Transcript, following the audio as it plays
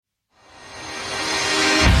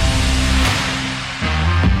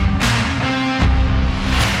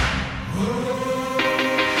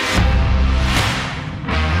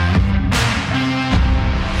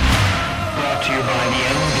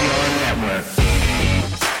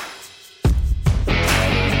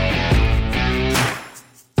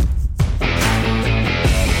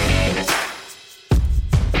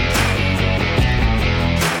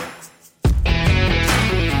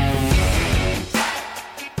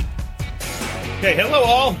Okay, hello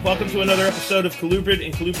all. Welcome to another episode of Colubrid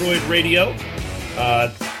and Colubroid Radio.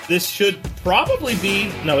 This should probably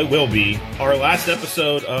be, no, it will be, our last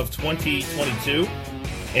episode of 2022.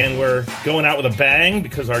 And we're going out with a bang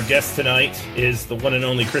because our guest tonight is the one and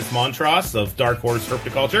only Chris Montross of Darkhorse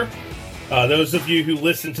Herpetoculture. Those of you who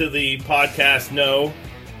listen to the podcast know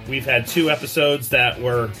we've had two episodes that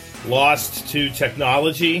were lost to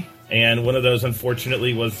technology, and one of those,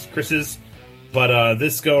 unfortunately, was Chris's. But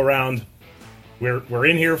this go around, we're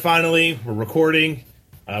in here finally. We're recording.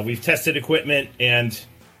 We've tested equipment, and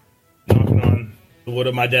knocking on the wood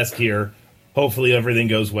of my desk here, hopefully everything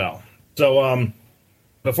goes well. So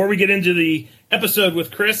before we get into the episode with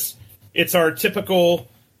Chris, it's our typical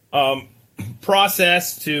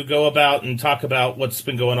process to go about and talk about what's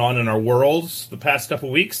been going on in our worlds the past couple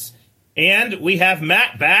weeks. And we have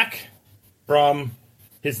Matt back from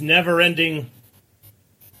his never-ending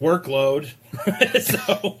workload.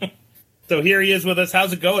 So here he is with us.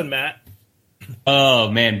 How's it going, Matt? Oh,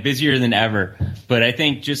 man, busier than ever. But I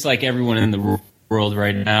think just like everyone in the world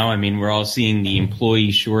right now, I mean, we're all seeing the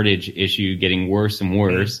employee shortage issue getting worse and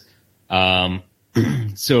worse.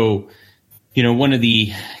 So, you know, one of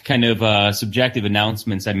the kind of subjective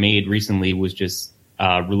announcements I made recently was just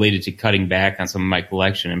related to cutting back on some of my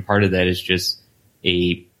collection. And part of that is just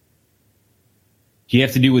you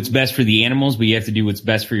have to do what's best for the animals, but you have to do what's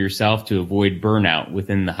best for yourself to avoid burnout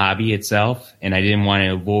within the hobby itself. And I didn't want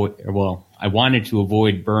to I wanted to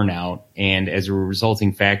avoid burnout. And as a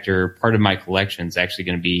resulting factor, part of my collection is actually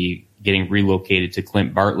going to be getting relocated to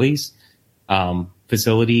Clint Bartley's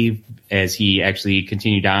facility as he actually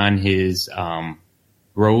continued on his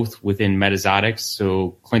growth within metazotics.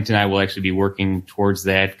 So Clint and I will actually be working towards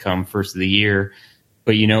that come first of the year.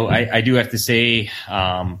 But, you know, I do have to say,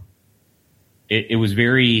 it was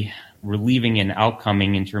very relieving and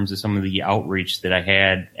outcoming in terms of some of the outreach that I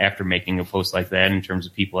had after making a post like that, in terms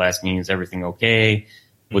of people asking, is everything okay?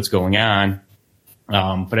 What's going on?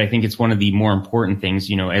 But I think it's one of the more important things,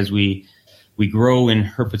 you know, as we grow in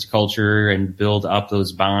herpetoculture and build up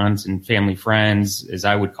those bonds and family friends, as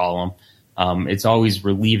I would call them. It's always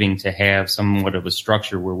relieving to have somewhat of a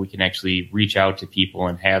structure where we can actually reach out to people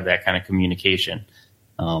and have that kind of communication.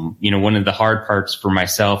 You know, one of the hard parts for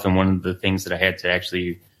myself, and one of the things that I had to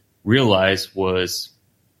actually realize was,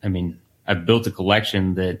 I mean, I've built a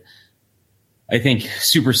collection that I think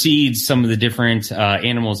supersedes some of the different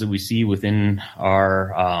animals that we see within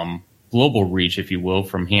our global reach, if you will,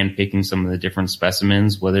 from handpicking some of the different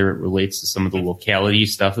specimens, whether it relates to some of the locality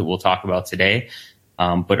stuff that we'll talk about today.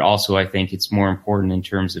 But also I think it's more important in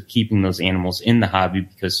terms of keeping those animals in the hobby,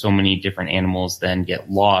 because so many different animals then get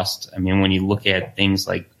lost. I mean, when you look at things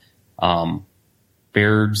like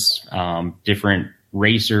birds, different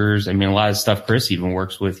racers, I mean, a lot of stuff Chris even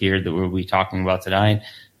works with here that we'll be talking about tonight.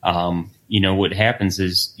 You know, what happens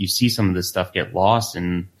is you see some of this stuff get lost,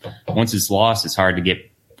 and once it's lost, it's hard to get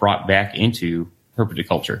brought back into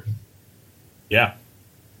herpetoculture. Yeah.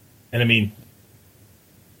 And I mean,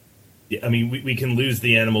 we can lose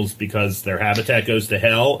the animals because their habitat goes to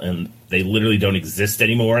hell and they literally don't exist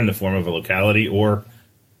anymore in the form of a locality, or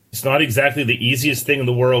it's not exactly the easiest thing in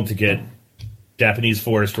the world to get Japanese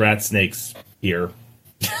forest rat snakes here.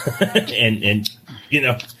 and you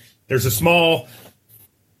know, there's a small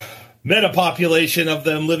meta population of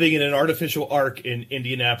them living in an artificial ark in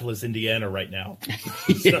Indianapolis, Indiana right now.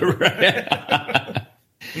 Yeah, right.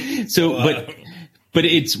 But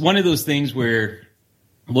it's one of those things where,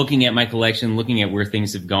 looking at my collection, looking at where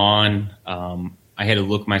things have gone, I had to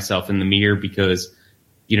look myself in the mirror, because,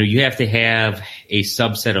 you know, you have to have a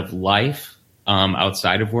subset of life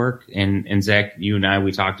outside of work. And Zach, you and I,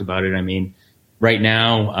 we talked about it. I mean, right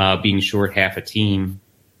now, being short half a team,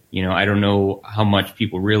 you know, I don't know how much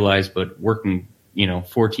people realize, but working, you know,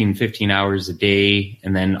 14, 15 hours a day,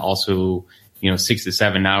 and then also, you know, 6 to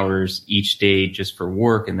 7 hours each day just for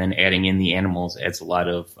work, and then adding in the animals adds a lot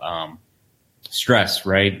of stress,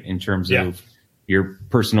 right, in terms of your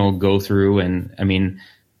personal go through. And I mean,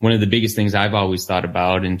 one of the biggest things I've always thought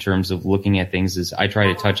about in terms of looking at things is I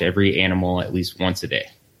try to touch every animal at least once a day,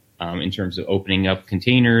 in terms of opening up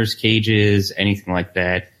containers, cages, anything like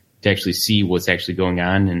that, to actually see what's actually going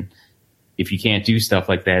on. And if you can't do stuff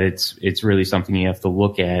like that, it's really something you have to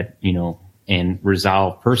look at, you know, and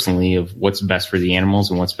resolve personally of what's best for the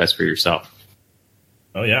animals and what's best for yourself.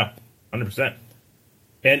 Oh yeah, 100%.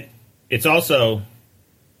 And it's also,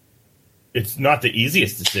 it's not the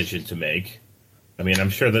easiest decision to make. I mean, I'm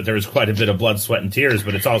sure that there was quite a bit of blood, sweat, and tears,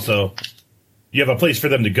 but it's also, you have a place for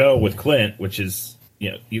them to go with Clint, which is,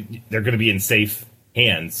 you know, they're going to be in safe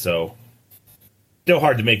hands. So still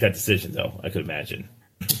hard to make that decision, though, I could imagine.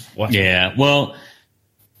 Yeah, well,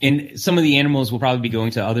 And some of the animals will probably be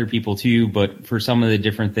going to other people too, but for some of the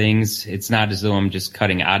different things, it's not as though I'm just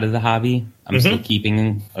cutting out of the hobby. I'm still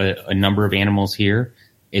keeping a number of animals here.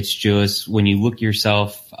 It's just when you look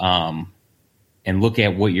yourself and look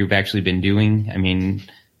at what you've actually been doing. I mean,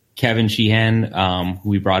 Kevin Sheehan, who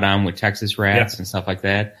we brought on with Texas rats and stuff like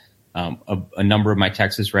that, a number of my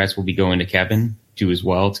Texas rats will be going to Kevin too as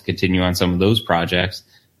well to continue on some of those projects.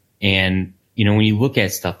 And you know, when you look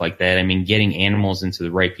at stuff like that, I mean, getting animals into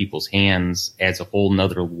the right people's hands adds a whole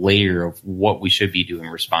nother layer of what we should be doing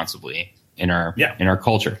responsibly in our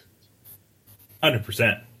culture.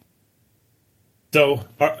 100%. So,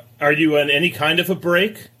 are you on any kind of a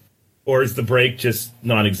break, or is the break just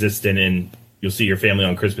non-existent and you'll see your family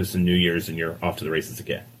on Christmas and New Year's and you're off to the races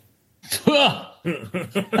again?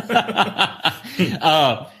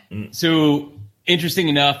 So interesting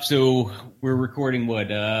enough. So we're recording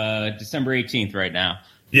December 18th right now.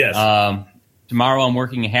 Yes. Tomorrow I'm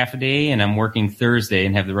working a half a day and I'm working Thursday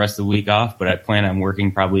and have the rest of the week off, but I plan on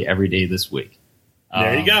working probably every day this week.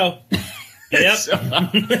 There you go. Yep.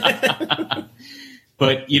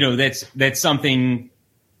 But you know, that's something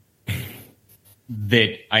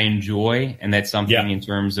that I enjoy, and that's something in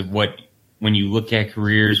terms of when you look at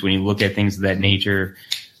careers, when you look at things of that nature,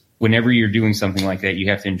 whenever you're doing something like that, you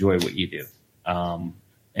have to enjoy what you do.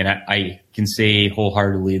 And I can say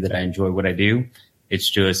wholeheartedly that I enjoy what I do.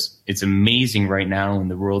 It's amazing right now in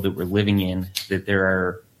the world that we're living in that there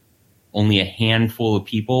are only a handful of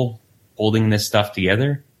people holding this stuff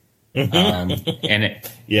together. And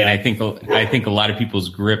I think a lot of people's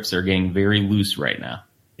grips are getting very loose right now.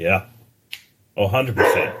 Yeah. Oh,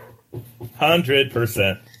 100%.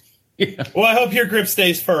 100%. Yeah. Well, I hope your grip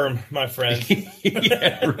stays firm, my friend.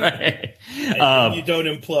 Yeah, right. You don't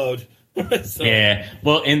implode. So. Yeah.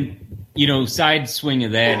 Well, and, you know, side swing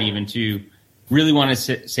of that even too, really want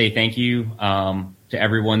to say thank you to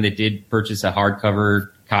everyone that did purchase a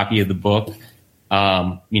hardcover copy of the book.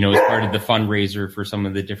 You know, as part of the fundraiser for some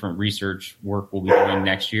of the different research work we'll be doing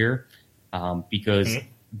next year, because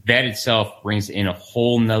that itself brings in a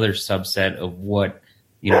whole nother subset of what,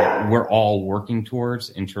 you know, we're all working towards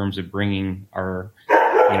in terms of bringing our,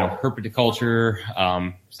 you know,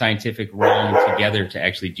 herpetoculture, scientific realm together to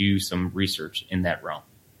actually do some research in that realm.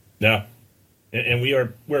 Yeah. And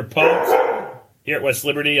we're pumped here at West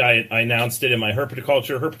Liberty. I announced it in my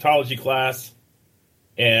herpetology class.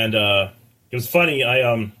 And, it was funny.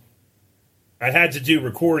 I had to do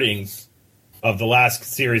recordings of the last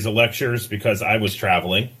series of lectures because I was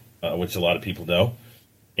traveling, which a lot of people know.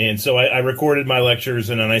 And so I recorded my lectures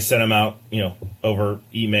and then I sent them out, you know, over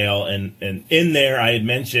email. And in there, I had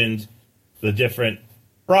mentioned the different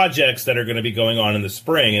projects that are going to be going on in the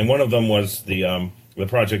spring. And one of them was the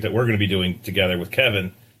project that we're going to be doing together with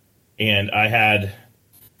Kevin. And I had,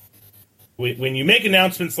 when you make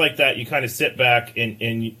announcements like that, you kind of sit back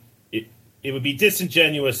and it would be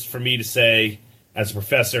disingenuous for me to say, as a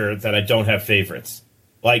professor, that I don't have favorites.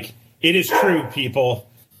 Like, it is true, people.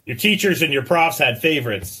 Your teachers and your profs had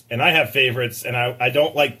favorites, and I have favorites, and I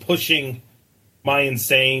don't like pushing my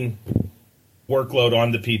insane workload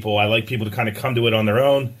onto people. I like people to kind of come to it on their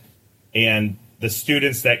own. And the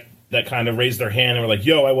students that kind of raised their hand and were like,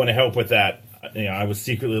 yo, I want to help with that. You know, I was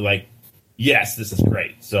secretly like, yes, this is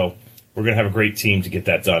great. So we're going to have a great team to get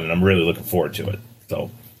that done, and I'm really looking forward to it. So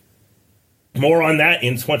more on that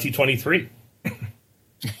in 2023.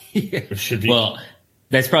 Yeah. Should be. Well,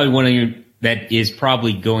 that's probably that is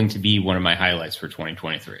probably going to be one of my highlights for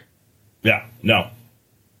 2023. Yeah, no,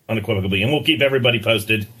 unequivocally. And we'll keep everybody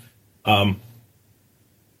posted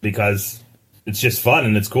because it's just fun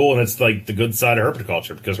and it's cool. And it's like the good side of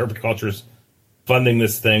herpetoculture because herpetoculture is funding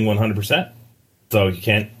this thing 100%. So you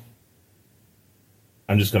can't.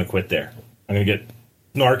 I'm just going to quit there. I'm going to get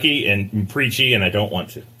snarky and preachy, and I don't want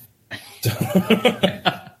to.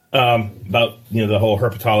 About, you know, the whole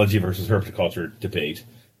herpetology versus herpetoculture debate.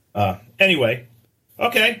 Anyway,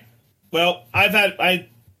 okay. Well, I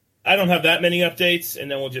don't have that many updates,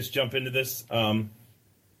 and then we'll just jump into this. But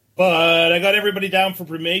I got everybody down for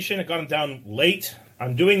brumation. I got them down late.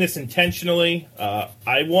 I'm doing this intentionally.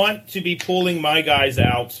 I want to be pulling my guys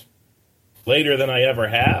out later than I ever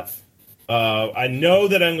have. I know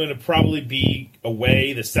that I'm going to probably be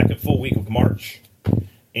away the second full week of March.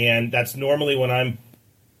 And that's normally when I'm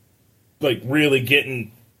like really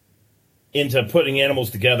getting into putting animals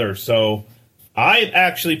together. So I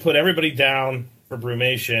actually put everybody down for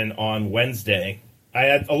brumation on Wednesday. I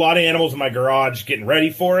had a lot of animals in my garage getting ready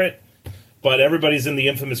for it, but everybody's in the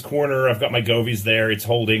infamous corner. I've got my govies there. It's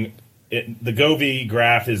holding it. The govie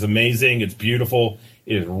graph is amazing. It's beautiful.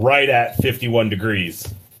 It is right at 51 degrees.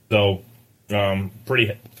 So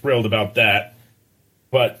pretty thrilled about that.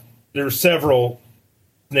 but there's several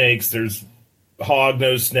snakes. There's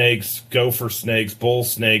hognose snakes, gopher snakes, bull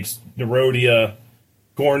snakes, Nerodia,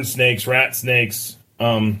 corn snakes, rat snakes,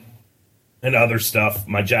 and other stuff.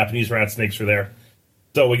 My Japanese rat snakes are there.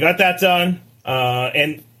 So we got that done.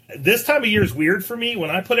 And this time of year is weird for me. When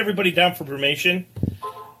I put everybody down for brumation,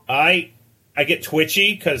 I get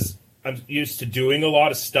twitchy because I'm used to doing a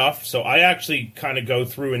lot of stuff. So I actually kind of go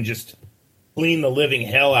through and just clean the living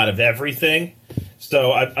hell out of everything.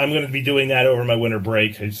 So I'm going to be doing that over my winter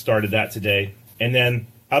break. I started that today. And then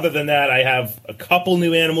other than that, I have a couple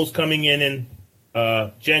new animals coming in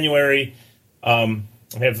January. I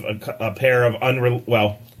have a pair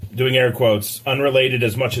of doing air quotes, unrelated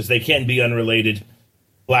as much as they can be unrelated,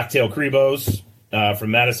 blacktail Crebos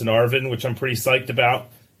from Madison Arvin, which I'm pretty psyched about.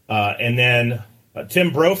 And then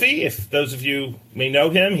Tim Brophy, if those of you may know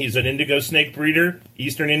him, he's an indigo snake breeder,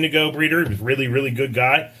 Eastern indigo breeder. He's a really, really good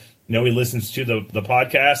guy. He listens to the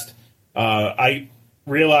podcast. I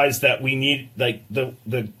realized that we need, like, the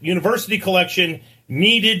university collection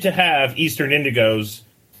needed to have Eastern indigos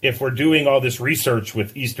if we're doing all this research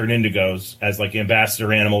with Eastern indigos as, like,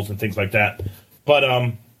 ambassador animals and things like that.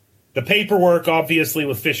 But the paperwork, obviously,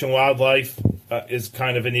 with Fish and Wildlife is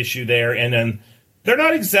kind of an issue there. And then they're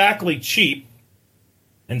not exactly cheap.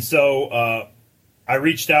 And so I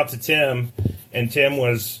reached out to Tim, and Tim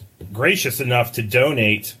was gracious enough to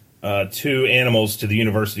donate 2 animals to the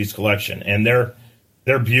university's collection. And they're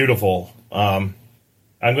beautiful. I'm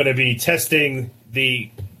going to be testing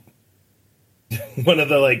one of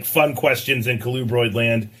the, like, fun questions in colubroid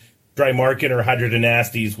land, Drymarkin or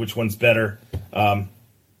Hydrodynastes, which one's better? I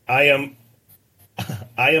am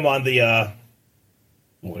on the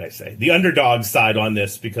what would I say? The underdog side on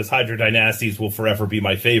this, because Hydrodynastes will forever be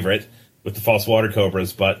my favorite with the false water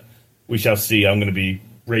cobras, but we shall see. I'm going to be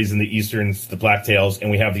raising the Easterns, the blacktails,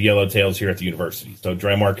 and we have the yellowtails here at the university. So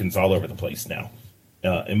Drymarkin's all over the place now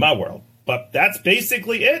in my world. But that's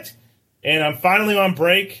basically it. And I'm finally on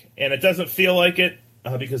break, and it doesn't feel like it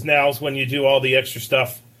because now's when you do all the extra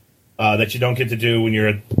stuff that you don't get to do when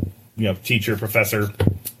you're a teacher, professor.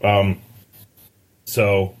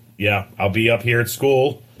 So yeah, I'll be up here at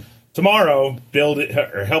school tomorrow,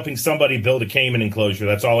 helping somebody build a caiman enclosure.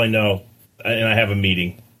 That's all I know, and I have a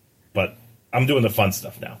meeting. But I'm doing the fun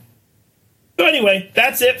stuff now. So anyway,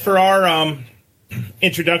 that's it for our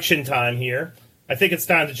introduction time here. I think it's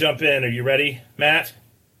time to jump in. Are you ready, Matt?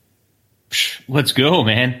 Let's go,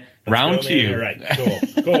 man. Round 2. All right,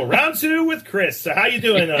 cool. Round 2 with Chris. So how you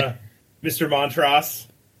doing, Mr. Montross?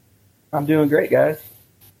 I'm doing great, guys.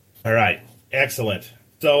 All right, excellent.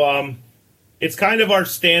 So it's kind of our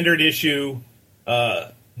standard issue,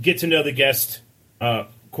 get to know the guest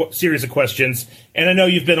series of questions. And I know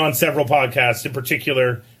you've been on several podcasts, in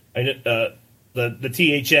particular, the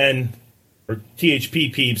THN or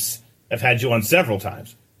THP peeps have had you on several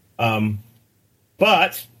times.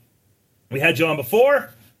 But we had you on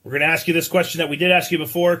before. We're going to ask you this question that we did ask you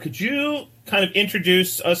before. Could you kind of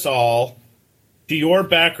introduce us all to your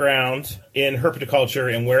background in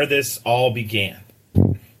herpetoculture and where this all began?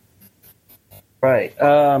 Right.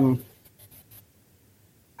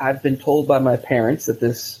 I've been told by my parents that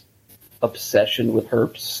this obsession with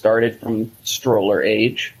herps started from stroller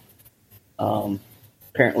age.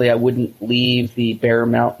 Apparently I wouldn't leave the Bear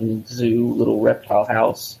Mountain Zoo little reptile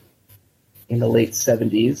house in the late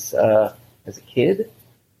 70s as a kid.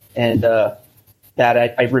 And that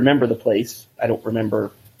I remember the place. I don't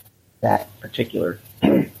remember that particular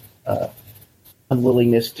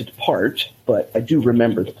unwillingness to depart, but I do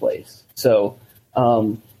remember the place. So,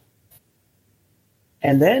 and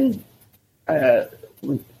then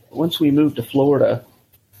once we moved to Florida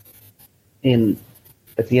at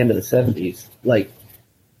the end of the 70s, like,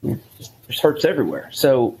 there's herps everywhere.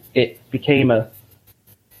 So it became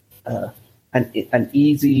an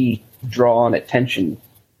easy draw on attention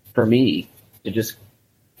for me to just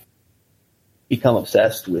become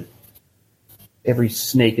obsessed with every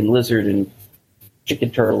snake and lizard and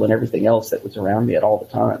chicken turtle and everything else that was around me at all the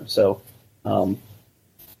time. So,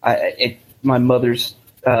 my mother's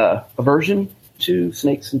aversion to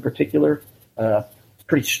snakes in particular was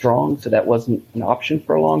pretty strong, so that wasn't an option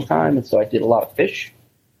for a long time. And so I did a lot of fish,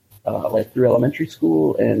 like through elementary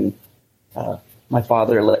school, and my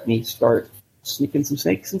father let me start sneaking some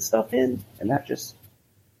snakes and stuff in, and that just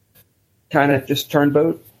kind of just turned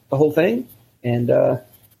the whole thing, and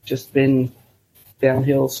just been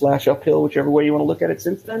downhill / uphill, whichever way you want to look at it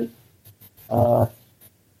since then. So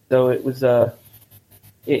it was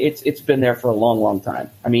it's been there for a long, long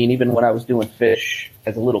time. I mean, even when I was doing fish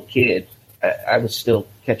as a little kid, I was still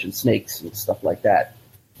catching snakes and stuff like that,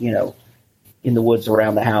 in the woods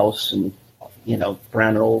around the house and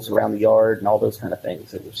brown rolls around the yard and all those kind of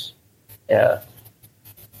things. It was,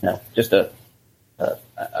 just a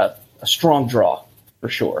strong draw for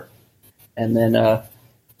sure. And then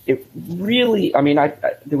it really,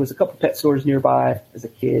 there was a couple pet stores nearby as a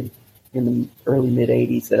kid in the early mid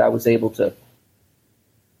 '80s that I was able to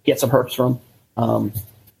get some herps from.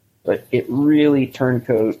 But it really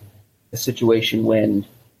turncoat a situation when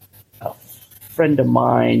a friend of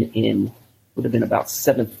mine would have been about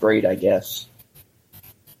 7th grade, I guess,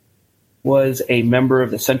 was a member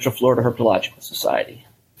of the Central Florida Herpetological Society.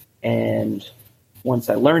 And once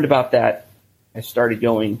I learned about that, I started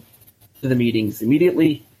going to the meetings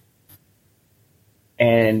immediately.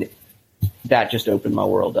 And that just opened my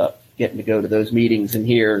world up, getting to go to those meetings and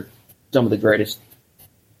hear some of the greatest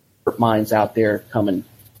herp minds out there come and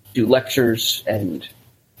do lectures and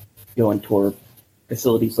go and tour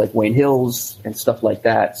facilities like Wayne Hills and stuff like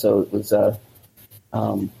that. So it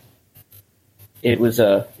was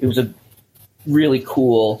a really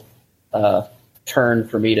cool turn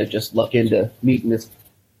for me to just look into meeting this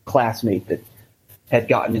classmate that had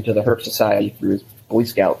gotten into the Herp Society through his Boy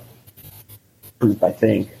Scout group, I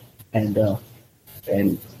think. And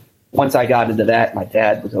once I got into that, my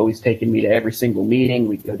dad was always taking me to every single meeting.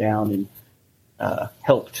 We'd go down and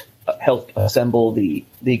helped assemble the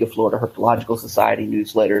League of Florida Herpetological Society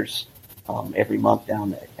newsletters every month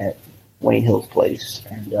down at Wayne Hill's place.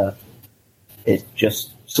 And it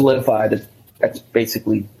just solidified that that's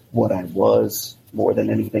basically what I was, more than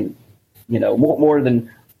anything, more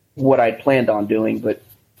than what I'd planned on doing, but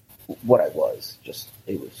what I was. Just,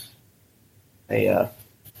 it was an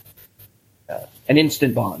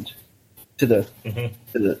instant bond to the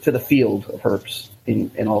to the field of herps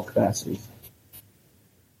in all capacities.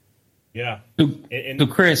 Yeah. So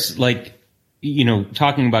Chris,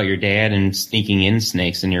 talking about your dad and sneaking in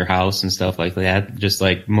snakes in your house and stuff like that, just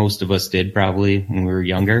like most of us did probably when we were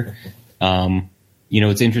younger.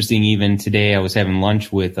 It's interesting. Even today, I was having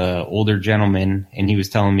lunch with an older gentleman, and he was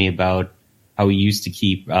telling me about how he used to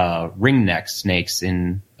keep ringneck snakes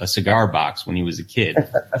in a cigar box when he was a kid.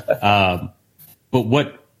 But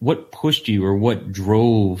what pushed you, or what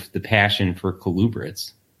drove the passion for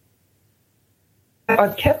colubrids?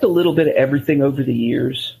 I've kept a little bit of everything over the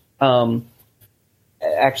years.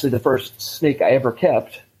 Actually, the first snake I ever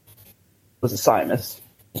kept was a Simus.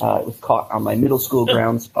 It was caught on my middle school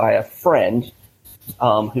grounds by a friend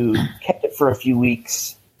who kept it for a few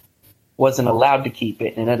weeks, wasn't allowed to keep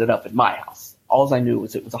it, and ended up at my house. All I knew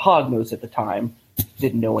was it was a hognose at the time.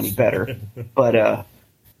 Didn't know any better. But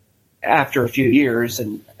after a few years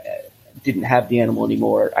and didn't have the animal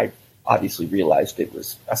anymore, I obviously realized it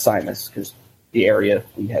was a Simus, because the area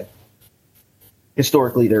we had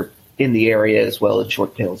historically, they're in the area as well as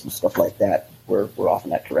short tails and stuff like that. We're off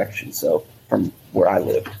in that direction. So from where I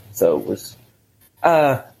lived, so it was.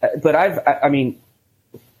 But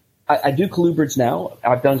I do colubrids now.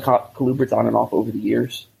 I've done colubrids on and off over the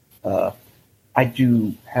years. I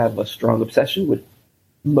do have a strong obsession with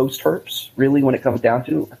most herps, really, when it comes down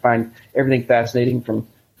to it. I find everything fascinating from,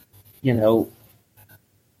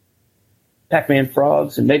 Pac-Man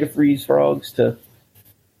frogs and Mega Freeze frogs to,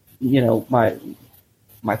 my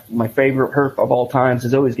favorite herp of all times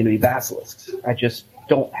is always going to be basilisks. I just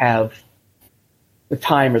don't have the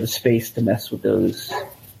time or the space to mess with those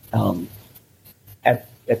at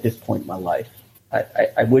this point in my life.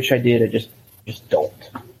 I wish I did. I just don't.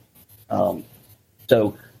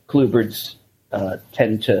 So colubrids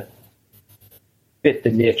tend to fit the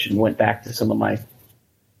niche, and went back to some of my,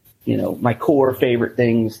 my core favorite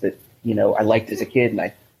things that, I liked as a kid, and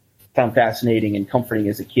I found fascinating and comforting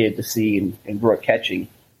as a kid to see and grow up catching.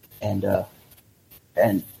 And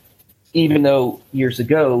even though years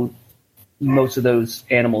ago, most of those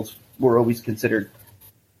animals were always considered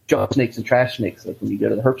junk snakes and trash snakes, like when you go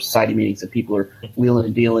to the Herp Society meetings and people are wheeling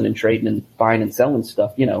and dealing and trading and buying and selling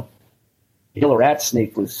stuff, the killer rat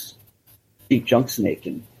snake was deep junk snake,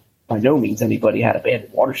 and by no means anybody had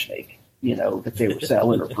abandoned water snake, that they were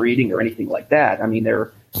selling or breeding or anything like that. I mean,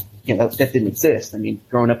 that didn't exist. I mean,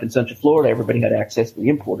 growing up in Central Florida, everybody had access to the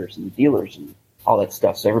importers and the dealers and all that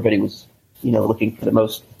stuff. So everybody was, looking for the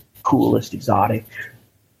most coolest, exotic,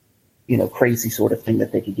 crazy sort of thing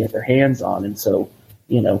that they could get their hands on. And so,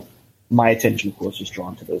 my attention, of course, was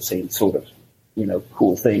drawn to those same sort of,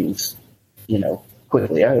 cool things,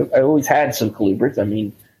 quickly. I always had some colubrids. I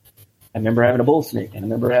mean, I remember having a bull snake, and I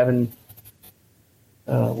remember having,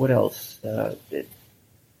 what else?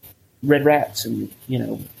 Red rats. And,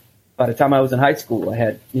 by the time I was in high school, I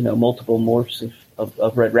had, multiple morphs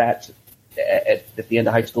of red rats at the end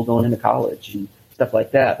of high school going into college and stuff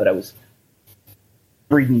like that. But I was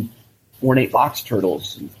breeding ornate box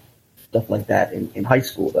turtles and, stuff like that in high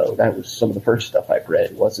school, though. That was some of the first stuff I've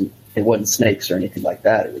read. It wasn't snakes or anything like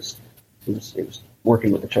that. It was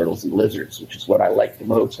working with the turtles and lizards, which is what I liked the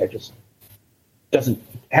most. I just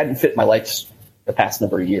hadn't fit my life the past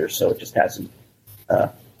number of years, so it just hasn't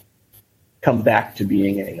come back to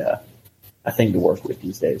being a thing to work with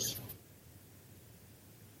these days.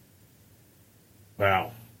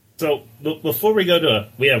 Wow. So before we go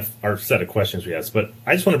we have our set of questions we asked, but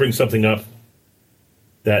I just want to bring something up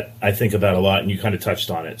that I think about a lot, and you kind of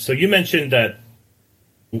touched on it. So you mentioned that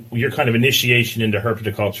your kind of initiation into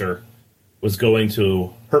herpetoculture was going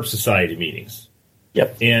to Herp Society meetings.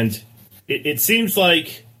 Yep. And it seems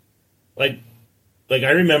like I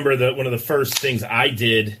remember that one of the first things I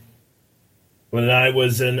did when I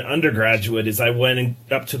was an undergraduate is I went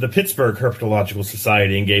up to the Pittsburgh Herpetological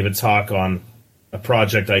Society and gave a talk on a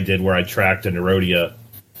project I did where I tracked a Nerodia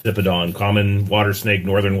zipodon, common water snake,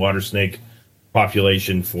 northern water snake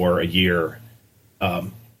population for a year.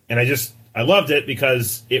 And I loved it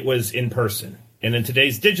because it was in person. And in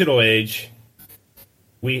today's digital age,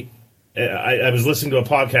 I was listening to a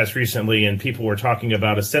podcast recently and people were talking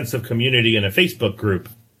about a sense of community in a Facebook group.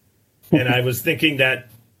 And I was thinking that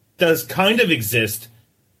does kind of exist,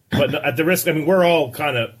 but at the risk, I mean, we're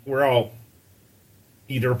all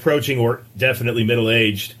either approaching or definitely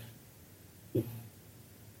middle-aged.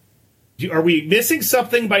 Are we missing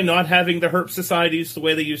something by not having the herp societies the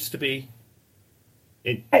way they used to be?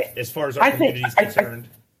 As far as our community is concerned?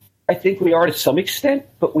 I think we are to some extent,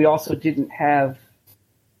 but we also didn't have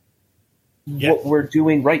what we're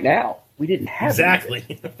doing right now. We didn't have exactly.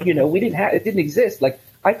 it. It didn't exist. Like,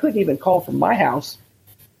 I couldn't even call from my house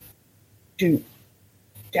to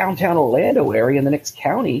downtown Orlando area in the next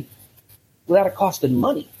county without it costing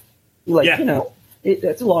money.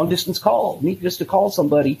 That's a long distance call. Just to call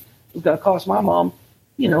somebody it's going to cost my mom,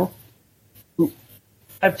 I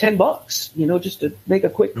have $10, just to make a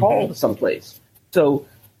quick call to someplace. So,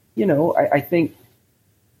 I think,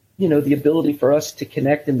 the ability for us to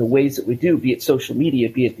connect in the ways that we do, be it social media,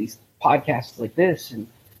 be it these podcasts like this, and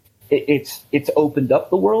it's opened up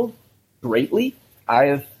the world greatly.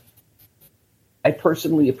 I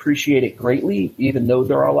personally appreciate it greatly, even though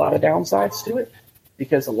there are a lot of downsides to it,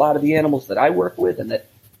 because a lot of the animals that I work with and that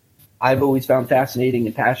I've always found fascinating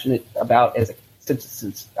and passionate about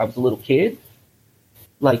since I was a little kid,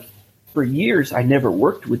 like for years I never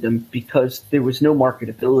worked with them because there was no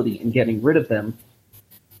marketability in getting rid of them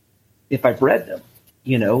if I bred them.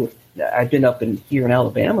 I've been up here in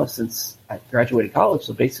Alabama since I graduated college,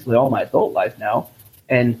 so basically all my adult life now.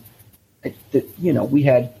 And, we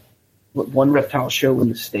had one reptile show in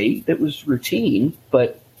the state that was routine,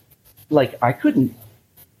 but I couldn't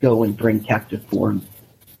go and bring captive born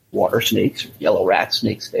water snakes or yellow rat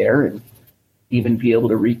snakes there and even be able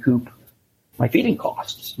to recoup my feeding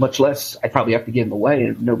costs, much less I'd probably have to give them away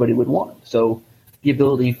and nobody would want them. So the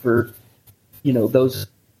ability for, those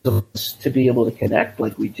of us to be able to connect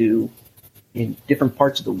like we do in different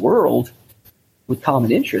parts of the world with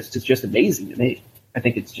common interests is just amazing to me. I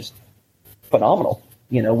think it's just phenomenal.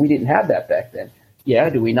 We didn't have that back then. Yeah,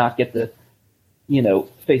 do we not get the,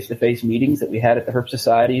 face-to-face meetings that we had at the herp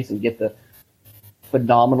societies and get the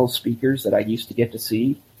phenomenal speakers that I used to get to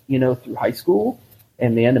see, through high school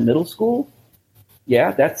and the end of middle school?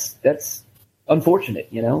 Yeah, that's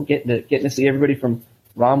unfortunate, getting to see everybody from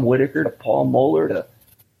Ron Whitaker to Paul Moeller to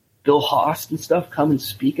Bill Haast and stuff come and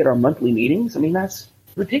speak at our monthly meetings. I mean, that's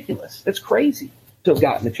ridiculous. That's crazy to have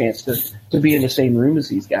gotten the chance to be in the same room as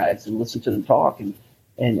these guys and listen to them talk and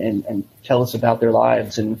tell us about their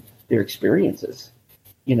lives and their experiences,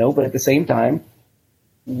 but at the same time,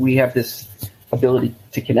 we have this ability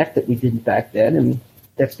to connect that we didn't back then, and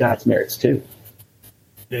that's God's merits too.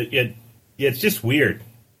 It's just weird.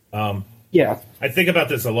 I think about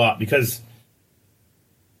this a lot because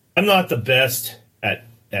I'm not the best at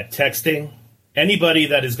texting. Anybody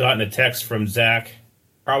that has gotten a text from Zach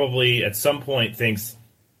probably at some point thinks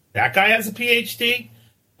that guy has a PhD.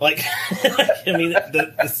 I mean,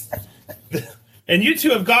 and you two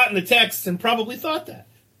have gotten the text and probably thought that.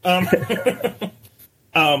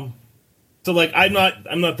 So I'm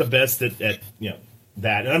not the best at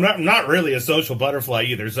that, and I'm not really a social butterfly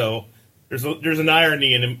either. So there's an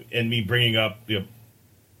irony in me bringing up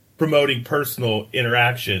promoting personal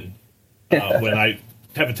interaction when I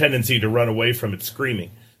have a tendency to run away from it screaming.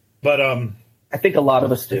 But I think a lot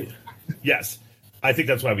of us do. Yes, I think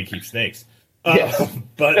that's why we keep snakes. Yes.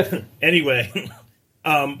 But anyway,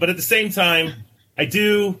 but at the same time, I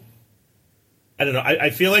don't know.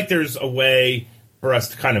 I feel like there's a way for us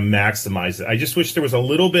to kind of maximize it. I just wish there was a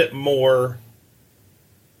little bit more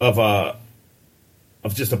of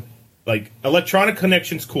just electronic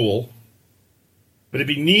connection's cool. But it'd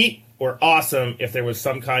be neat or awesome if there was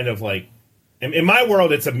some kind of like, in my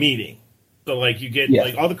world, it's a meeting. So like you get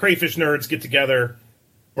like all the crayfish nerds get together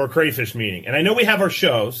for a crayfish meeting. And I know we have our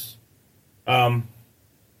shows. But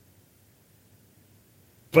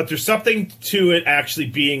there's something to it actually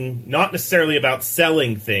being not necessarily about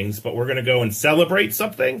selling things, but we're going to go and celebrate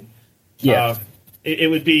something. Yeah. It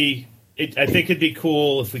would be, I think it'd be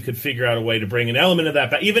cool if we could figure out a way to bring an element of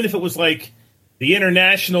that back, even if it was like the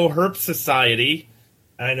International Herp Society.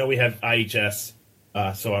 And I know we have IHS,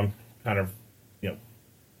 so I'm kind of,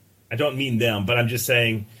 I don't mean them, but I'm just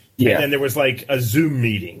saying. Yeah. And then there was like a Zoom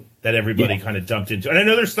meeting that everybody kind of dumped into. And I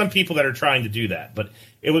know there's some people that are trying to do that, but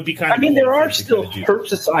it would be kind of. I mean, there are still herp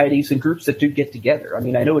societies and groups that do get together. I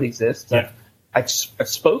mean, I know it exists. Yeah. I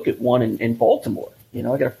spoke at one in Baltimore. I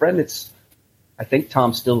got a friend that's, I think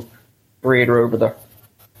Tom's still creator over the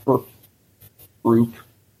herp group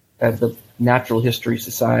at the Natural History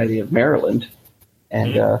Society of Maryland.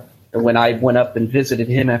 And when I went up and visited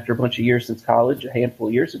him after a bunch of years since college, a handful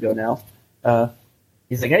of years ago now,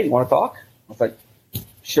 he's like, "Hey, you want to talk?" I was like,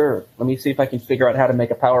 "Sure. Let me see if I can figure out how to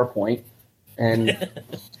make a PowerPoint." And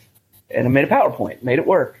I made a PowerPoint, made it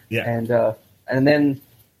work. Yeah. And then,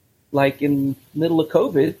 like in the middle of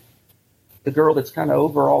COVID, the girl that's kind of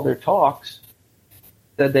over all their talks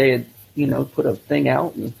said they had, put a thing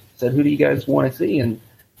out and said, "Who do you guys want to see?" And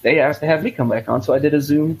they asked to have me come back on, so I did a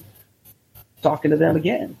Zoom talking to them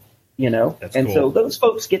again. That's and cool. So those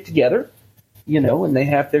folks get together, and they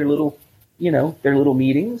have their little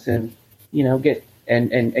meetings and,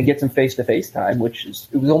 get some face-to-face time, it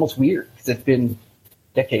was almost weird because it's been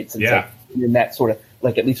decades since I've been in that sort of,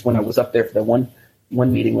 like, at least when I was up there for the one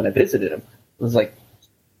meeting when I visited him, it was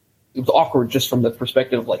awkward just from the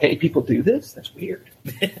perspective of like, hey, people do this? That's weird.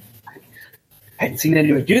 I hadn't seen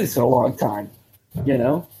anyone do this in a long time,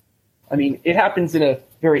 I mean, it happens in a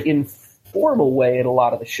very informal way at a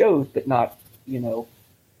lot of the shows, but not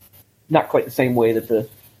quite the same way that the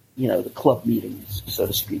club meetings, so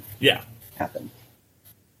to speak, happen.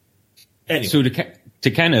 Anyway. So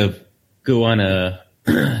to kind of go on a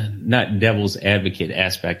not devil's advocate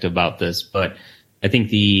aspect about this, but I think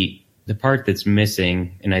the part that's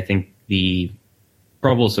missing, and I think the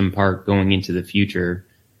troublesome part going into the future,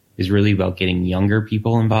 is really about getting younger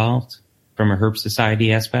people involved from a herp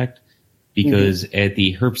society aspect, because at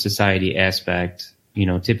the herp society aspect,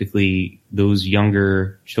 typically those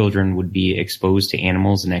younger children would be exposed to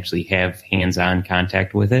animals and actually have hands-on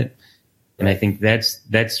contact with it. And I think that's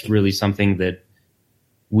really something that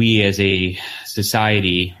we as a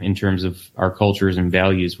society, in terms of our cultures and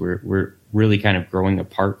values, we're really kind of growing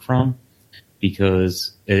apart from,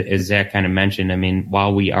 because as Zach kind of mentioned, I mean,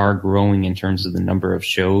 while we are growing in terms of the number of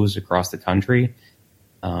shows across the country,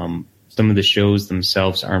 some of the shows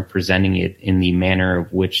themselves aren't presenting it in the manner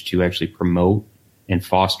of which to actually promote and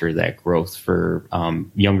foster that growth for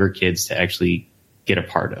younger kids to actually get a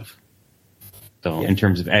part of. So in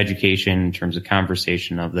terms of education, in terms of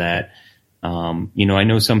conversation of that, I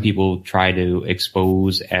know some people try to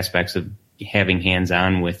expose aspects of having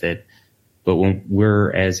hands-on with it, but when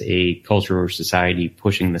we're as a culture or society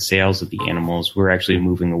pushing the sales of the animals, we're actually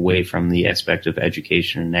moving away from the aspect of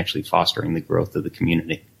education and actually fostering the growth of the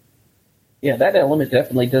community. Yeah, that element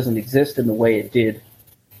definitely doesn't exist in the way it did,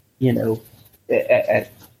 at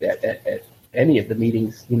any of the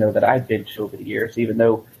meetings, that I've been to over the years, even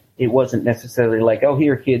though it wasn't necessarily like, oh,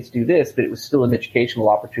 here, kids, do this, but it was still an educational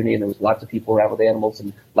opportunity, and there was lots of people around with animals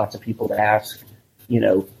and lots of people to ask,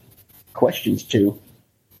 questions to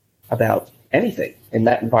about anything in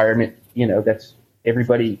that environment. That's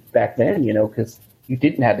everybody back then, because you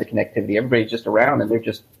didn't have the connectivity. Everybody's just around, and they're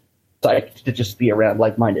just psyched to just be around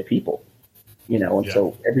like-minded people,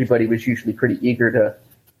 so everybody was usually pretty eager to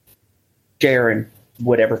share in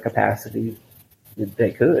whatever capacity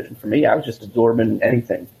they could. And for me, I was just absorbing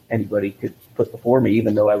anything anybody could put before me,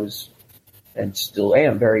 even though I was and still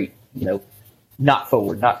am very, not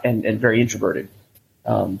forward, and very introverted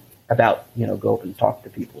about, go up and talk to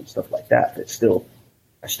people and stuff like that. But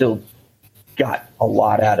I still got a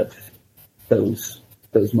lot out of those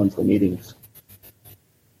monthly meetings.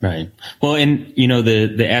 Right. Well, and,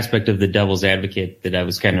 the aspect of the devil's advocate that I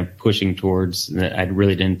was kind of pushing towards that I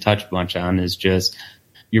really didn't touch much on is just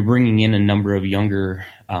you're bringing in a number of younger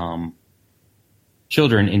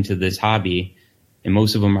children into this hobby, and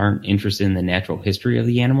most of them aren't interested in the natural history of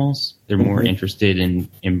the animals. They're more interested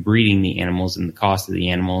in breeding the animals and the cost of the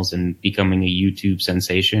animals and becoming a YouTube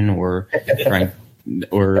sensation or trying,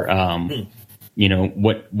 or,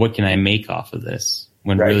 what can I make off of this?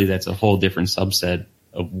 When really that's a whole different subset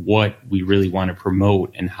of what we really want to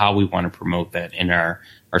promote and how we want to promote that in our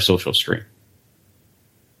social stream.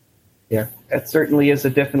 Yeah, that certainly is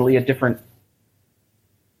definitely a different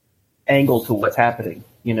angle to what's happening.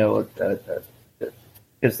 Because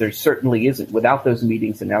there certainly isn't without those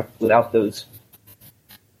meetings and without those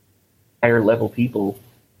higher level people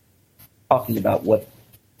talking about what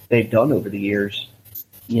they've done over the years.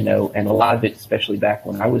 And a lot of it, especially back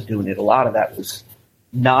when I was doing it, a lot of that was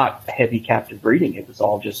not heavy captive breeding. It was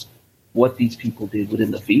all just what these people did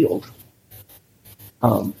within the field.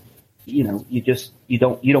 You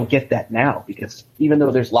don't get that now, because even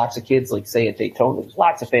though there's lots of kids, like say at Daytona, there's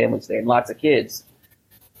lots of families there and lots of kids.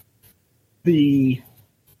 I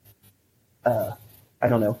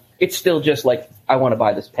don't know. It's still just like, I want to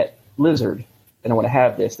buy this pet lizard and I want to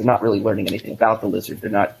have this. They're not really learning anything about the lizard. They're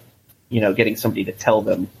not, getting somebody to tell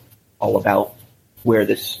them all about where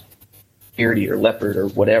this deity or leopard or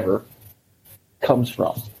whatever comes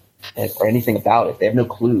from or anything about it. They have no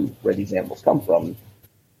clue where these animals come from.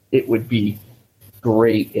 It would be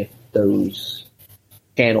great if those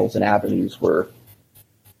channels and avenues were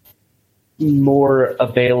more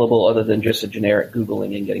available, other than just a generic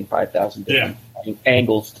Googling and getting 5,000 different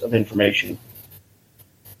angles of information.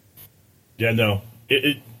 Yeah, no.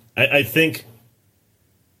 I think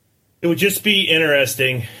it would just be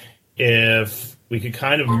interesting if we could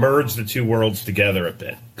kind of merge the two worlds together a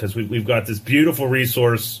bit, because we've got this beautiful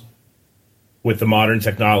resource with the modern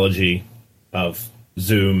technology of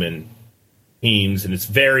Zoom and Teams, and it's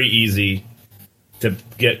very easy to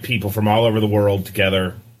get people from all over the world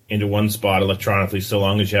together into one spot electronically, so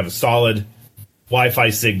long as you have a solid Wi-Fi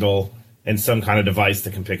signal and some kind of device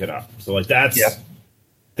that can pick it up. So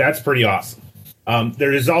that's pretty awesome.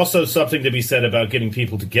 There is also something to be said about getting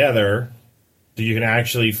people together so you can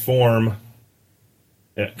actually form,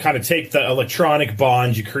 kind of take the electronic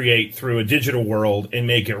bond you create through a digital world and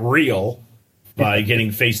make it real by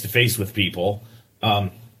getting face-to-face with people,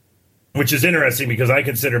 which is interesting because I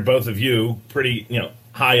consider both of you pretty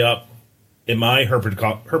high up in my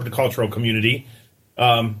herpetocultural community.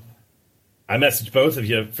 I message both of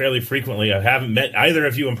you fairly frequently. I haven't met either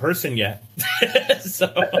of you in person yet. So,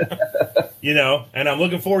 and I'm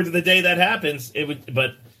looking forward to the day that happens.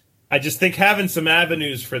 But I just think having some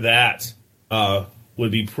avenues for that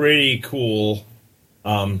would be pretty cool.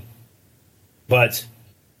 But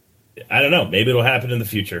I don't know. Maybe it'll happen in the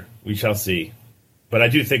future. We shall see. But I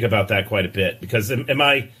do think about that quite a bit, because in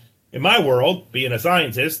my world, being a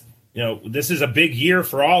scientist, this is a big year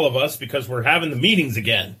for all of us because we're having the meetings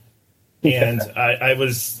again. And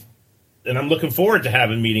I'm looking forward to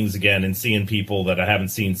having meetings again and seeing people that I haven't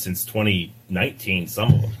seen since 2019,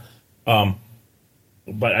 some of them.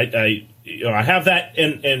 But I have that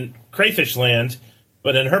in crayfish land,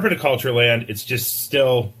 but in herpetoculture land, it's just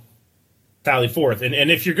still sally forth.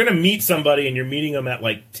 And if you're going to meet somebody and you're meeting them at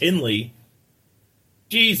like Tinley,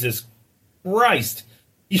 Jesus Christ.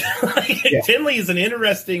 Tinley is an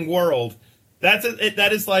interesting world. That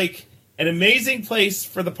is like an amazing place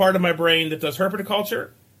for the part of my brain that does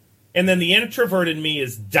herpetoculture, and then the introvert in me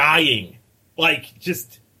is dying, like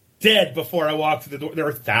just dead before I walk through the door. There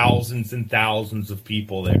are thousands and thousands of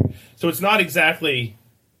people there, so it's not exactly.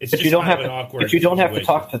 It's just kind of an awkward. But you don't have to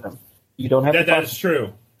talk to them. You don't have to. That is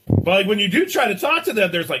true. But like, when you do try to talk to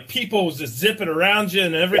them, there's like people just zipping around you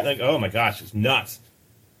and everything. Like, oh my gosh, it's nuts.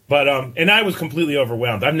 But and I was completely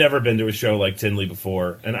overwhelmed. I've never been to a show like Tinley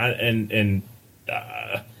before, and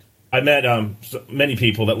I met many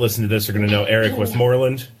people that listen to this are going to know Eric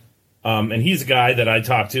Westmoreland, and he's a guy that I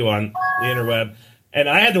talked to on the interweb, and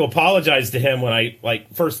I had to apologize to him when I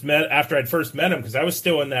after I'd first met him, because I was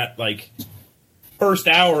still in that like first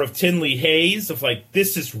hour of Tinley haze of like,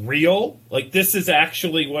 this is real, like this is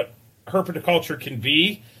actually what herpetoculture can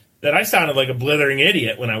be. That I sounded like a blithering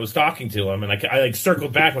idiot when I was talking to him, and I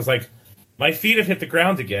circled back and was like, my feet have hit the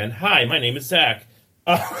ground again. Hi, my name is Zach.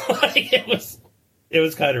 It was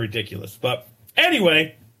kind of ridiculous. But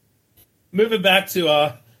anyway, moving back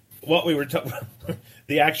to what we were talking about,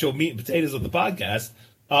 the actual meat and potatoes of the podcast.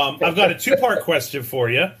 I've got a two-part question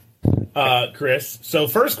for you, Chris. So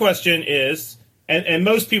first question is, and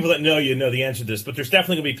most people that know you know the answer to this, but there's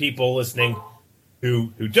definitely going to be people listening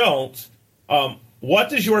who don't.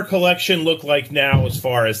 What does your collection look like now as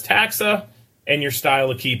far as taxa and your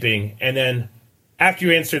style of keeping? And then after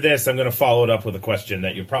you answer this, I'm going to follow it up with a question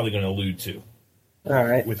that you're probably going to allude to. All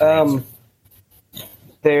right.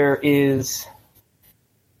 There is...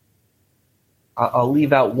 I'll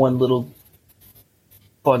leave out one little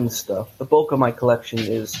fun stuff. The bulk of my collection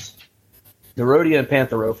is Neurodia and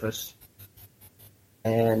Pantherophis.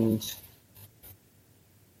 And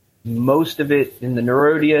most of it in the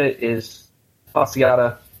Neurodia is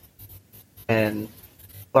Fasciata and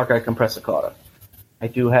Clarki compressicauda. I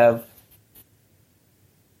do have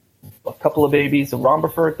a couple of babies of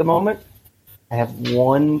Rombifer at the moment. I have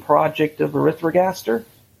one project of Erythrogaster,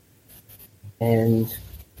 and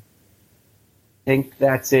I think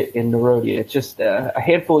that's it in Nerodia. It's just a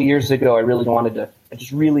handful of years ago, I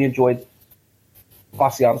just really enjoyed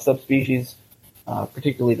Fasciata subspecies,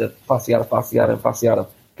 particularly the Fasciata and Fasciata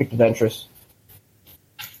pictiventris.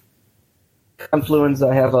 Confluens,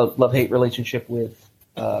 I have a love-hate relationship with.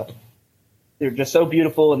 They're just so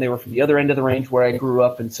beautiful, and they were from the other end of the range where I grew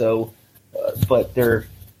up, and so, but they're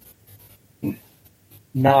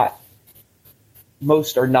not,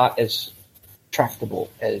 most are not as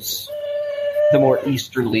tractable as the more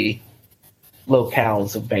easterly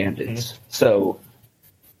locales of bandits. Mm-hmm. So,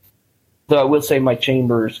 though I will say my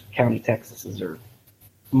Chambers County Texases are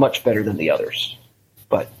much better than the others.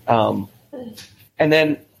 But, and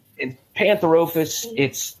then in Pantherophis,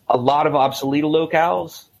 it's a lot of obsolete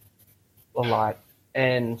locales. A lot.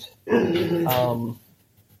 And,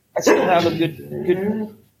 I still have a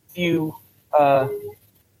good few,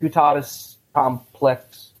 Gutatus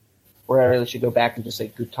complex, where I really should go back and just say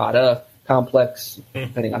Gutata complex,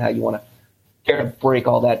 depending on how you want to care to break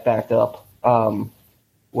all that back up.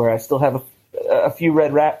 Where I still have a few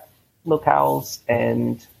red rat locales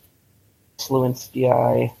and Slewinski.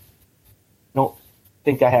 I don't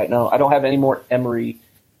think I don't have any more emery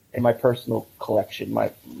in my personal collection.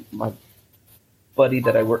 My buddy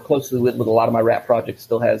that I work closely with a lot of my rat projects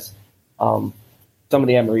still has some of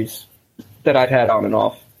the emeries that I've had on and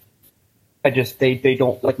off. They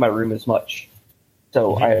don't like my room as much.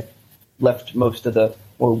 So I left most of the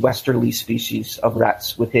more westerly species of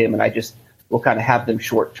rats with him, and I just will kind of have them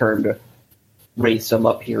short term to raise some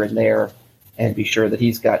up here and there and be sure that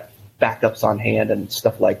he's got backups on hand and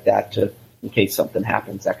stuff like that in case something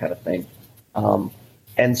happens, that kind of thing.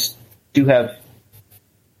 And do have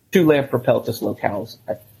 2 Lamprepeltis locales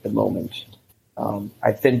at the moment.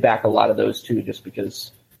 I thinned back a lot of those too, just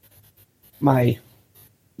because my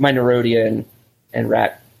Nerodia and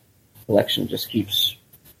rat collection just keeps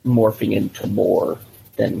morphing into more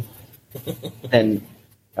than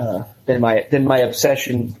my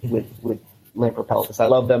obsession with Lamprepeltis. I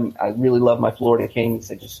love them. I really love my Florida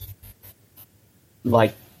Kings. I just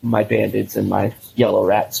like my bandits and my yellow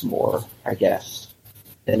rats more, I guess,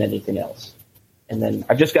 than anything else. And then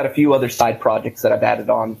I've just got a few other side projects that I've added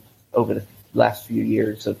on over the last few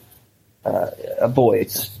years of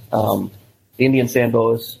voids. The Indian sand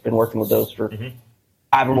boas, been working with those for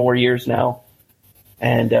 5 or more years now.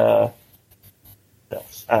 And I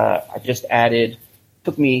just added,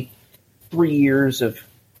 took me 3 years of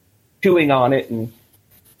chewing on it and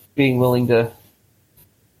being willing to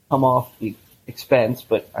come off the expense,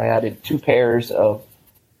 but I added 2 pairs of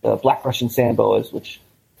the black Russian sand boas, which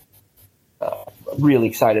I'm really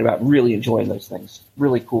excited about, really enjoying those things.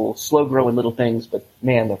 Really cool. Slow growing little things, but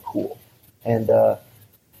man, they're cool. And what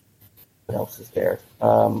else is there?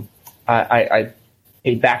 I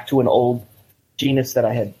paid back to an old genus that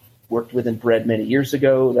I had worked with and bred many years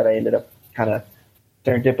ago that I ended up kind of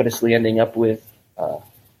serendipitously ending up with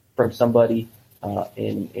from somebody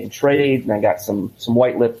in trade, and I got some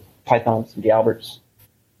white lip pythons, some D'Alberts.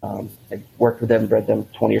 I worked with them, bred them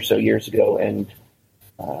 20 or so years ago, and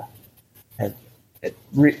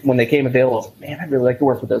when they came available, I was like, man, I'd really like to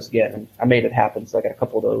work with those again. And I made it happen, so I got a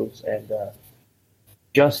couple of those, and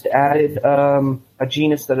just added a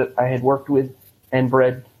genus that I had worked with and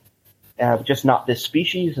bred, just not this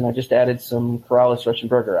species, and I just added some Corallus Russian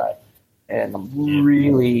burgeri, and I'm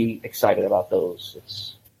really excited about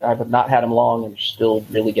those. I have not had them long and still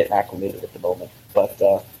really getting acclimated at the moment, but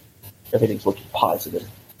everything's looking positive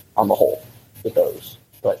on the whole with those.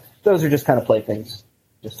 But those are just kind of playthings,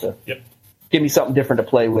 just to give me something different to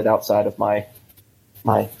play with outside of my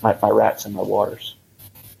rats and my waters.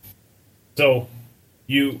 So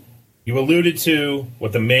you alluded to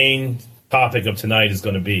what the main topic of tonight is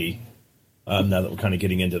going to be, now that we're kind of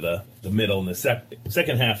getting into the middle and the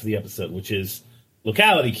second half of the episode, which is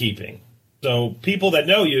locality keeping. So people that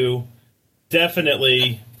know you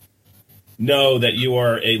definitely know that you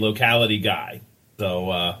are a locality guy.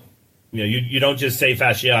 So, you don't just say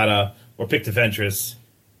fasciata or pictiventris.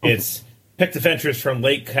 It's pictiventris from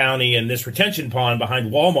Lake County and this retention pond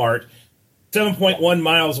behind Walmart, 7.1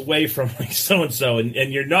 miles away from like so-and-so. And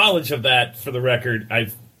your knowledge of that, for the record,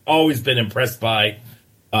 I've always been impressed by,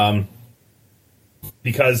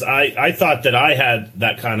 because I thought that I had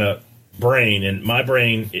that kind of brain, and my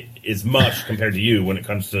brain is mush compared to you when it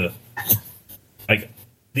comes to like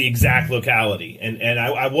the exact locality. And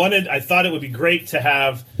I thought it would be great to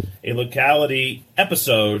have a locality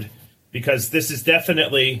episode, because this is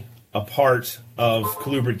definitely a part of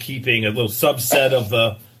colubrid keeping, a little subset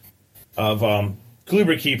of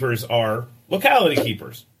colubrid keepers are locality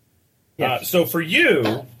keepers. Yes. So for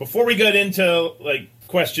you, before we get into like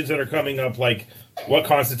questions that are coming up, like what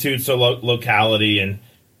constitutes a locality and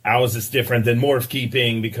how is this different than morph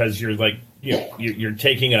keeping, because you're like you're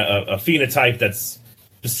taking a phenotype that's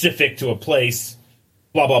specific to a place,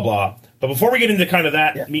 blah blah blah. But before we get into kind of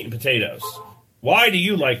that meat and potatoes, why do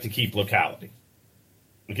you like to keep locality?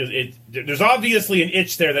 Because there's obviously an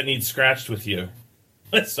itch there that needs scratched with you.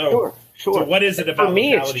 So what is it about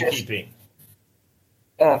locality keeping?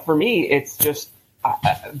 For me, it's just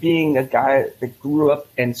being a guy that grew up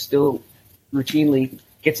and still routinely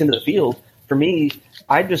gets into the field. For me,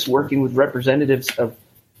 I'm just working with representatives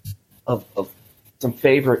of some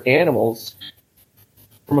favorite animals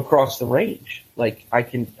from across the range. Like I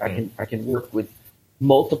can work with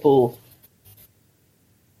multiple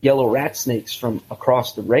yellow rat snakes from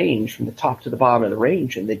across the range, from the top to the bottom of the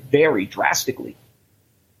range, and they vary drastically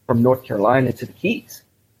from North Carolina to the Keys.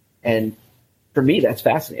 And for me, that's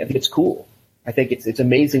fascinating. I think it's cool. I think it's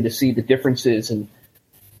amazing to see the differences, and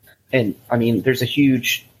I mean, there's a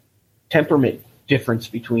huge temperament difference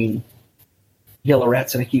between yellow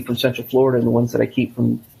rats that I keep from Central Florida and the ones that I keep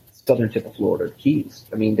from southern tip of Florida, Keys.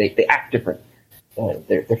 I mean, they act different.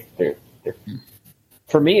 They're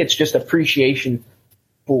for me, it's just appreciation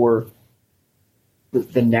for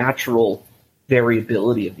the natural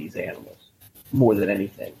variability of these animals more than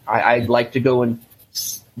anything. I'd like to go and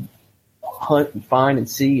hunt and find and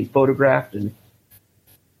see and photograph and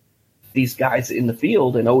these guys in the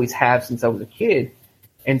field, and always have since I was a kid.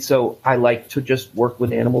 And so I like to just work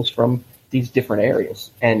with animals from these different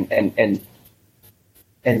areas. And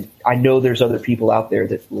I know there's other people out there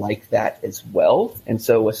that like that as well. And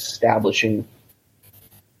so establishing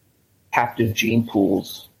captive gene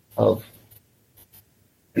pools of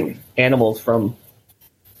animals from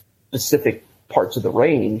specific parts of the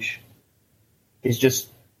range is just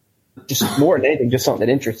more than anything, just something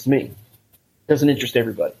that interests me. It doesn't interest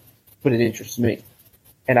everybody, but it interests me.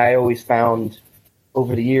 And I always found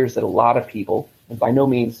over the years that a lot of people, and by no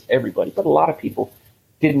means everybody, but a lot of people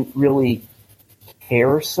didn't really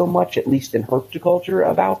care so much, at least in herpetoculture,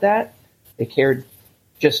 about that. They cared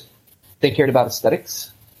about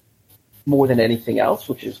aesthetics more than anything else,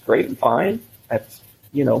 which is great and fine. That's,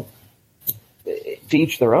 to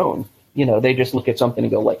each their own. They just look at something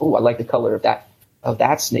and go like, oh, I like the color of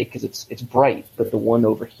that snake because it's bright, but the one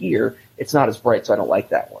over here, it's not as bright, so I don't like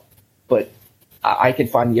that one. But I can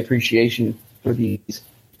find the appreciation for these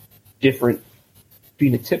different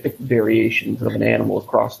phenotypic variations of an animal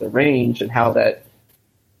across the range and how that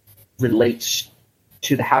relates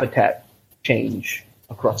to the habitat change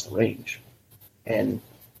across the range. And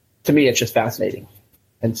to me, it's just fascinating.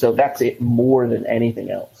 And so that's it more than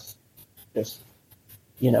anything else. Just,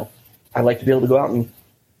 I like to be able to go out and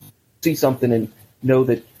see something and know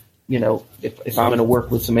that, if I'm going to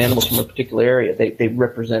work with some animals from a particular area, they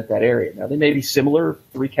represent that area. Now, they may be similar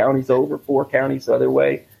 3 counties over, 4 counties the other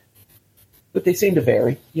way, but they seem to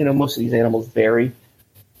vary. Most of these animals vary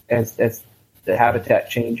as the habitat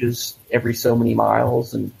changes every so many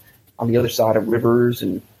miles, and on the other side of rivers,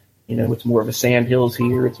 and, it's more of a sand hills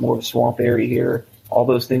here, it's more of a swamp area here. All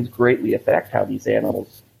those things greatly affect how these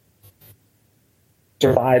animals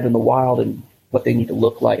survive in the wild and what they need to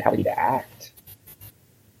look like, how they need to act.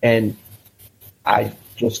 And I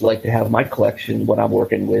just like to have my collection, what I'm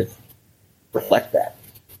working with, reflect that.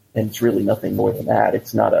 And it's really nothing more than that.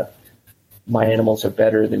 It's not my animals are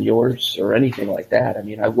better than yours or anything like that. I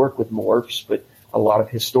mean, I work with morphs, but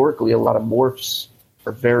historically, a lot of morphs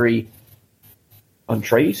are very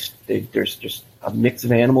untraced. There's just a mix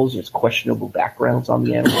of animals. There's questionable backgrounds on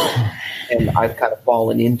the animals. And I've kind of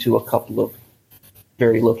fallen into a couple of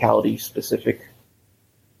very locality-specific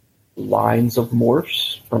lines of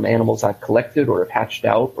morphs from animals I've collected or have hatched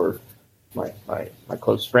out, or my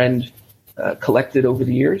close friend collected over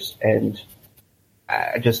the years. And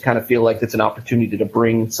I just kind of feel like it's an opportunity to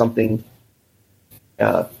bring something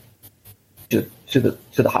to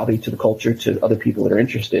the hobby, to the culture, to other people that are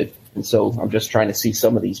interested. And so I'm just trying to see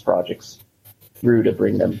some of these projects through to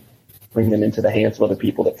bring them into the hands of other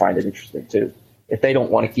people that find it interesting too. If they don't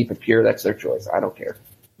want to keep it pure, that's their choice. I don't care,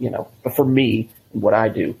 But for me and what I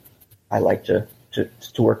do, I like to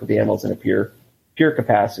work with the animals in a pure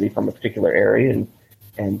capacity from a particular area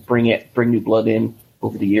and bring new blood in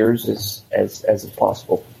over the years as is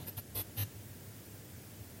possible.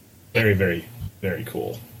 Very, very, very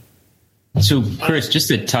cool. So, Chris, just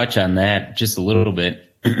to touch on that just a little bit,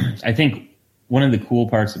 I think one of the cool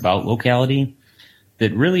parts about locality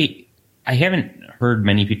that really I haven't heard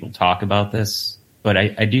many people talk about this, but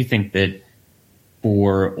I do think that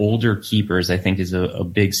for older keepers, I think is a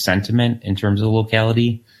big sentiment in terms of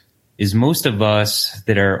locality, is most of us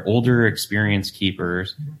that are older experienced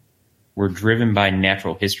keepers were driven by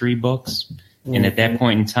natural history books. And at that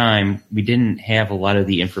point in time, we didn't have a lot of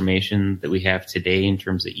the information that we have today in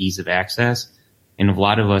terms of ease of access. And a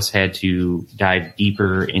lot of us had to dive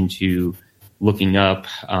deeper into looking up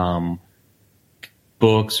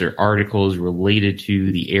books or articles related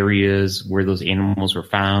to the areas where those animals were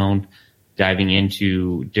found, diving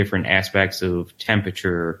into different aspects of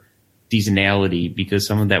temperature, seasonality, because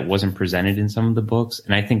some of that wasn't presented in some of the books.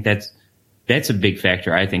 And I think that's a big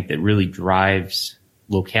factor, I think, that really drives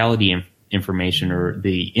locality information or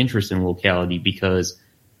the interest in locality, because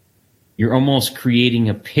you're almost creating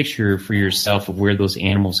a picture for yourself of where those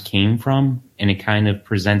animals came from, and it kind of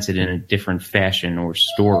presents it in a different fashion or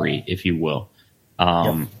story, if you will.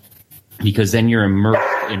 Because then you're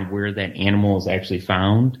immersed in where that animal is actually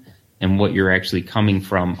found and what you're actually coming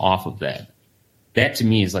from off of that. That to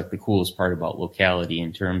me is like the coolest part about locality,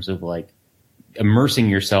 in terms of like immersing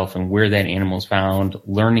yourself in where that animal's found,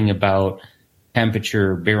 learning about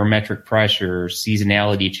temperature, barometric pressure,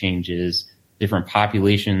 seasonality changes, different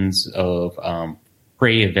populations of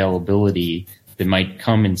prey availability that might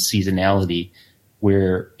come in seasonality,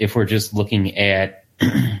 where if we're just looking at,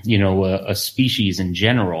 a species in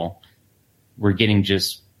general, we're getting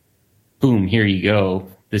just, boom, here you go.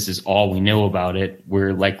 This is all we know about it.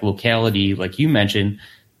 Where like locality, like you mentioned,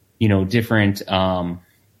 different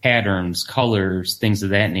patterns, colors, things of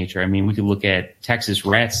that nature. I mean, we could look at Texas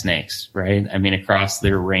rat snakes, right? I mean, across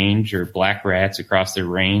their range, or black rats across their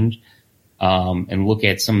range, and look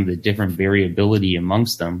at some of the different variability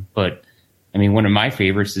amongst them. But I mean, one of my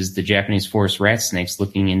favorites is the Japanese forest rat snakes,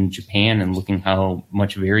 looking in Japan and looking how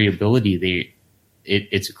much variability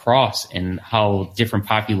it's across, and how different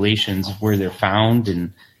populations, where they're found,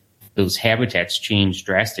 and those habitats change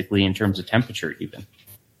drastically in terms of temperature even.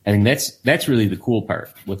 I think that's really the cool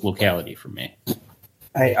part with locality for me.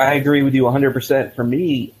 I agree with you 100%. For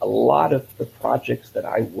me, a lot of the projects that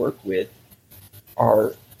I work with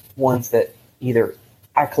are ones that either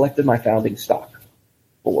I collected my founding stock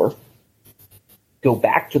for, go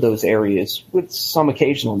back to those areas with some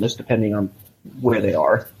occasionalness depending on where they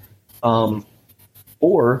are,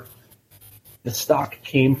 or the stock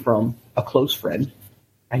came from a close friend.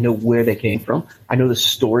 I know where they came from. I know the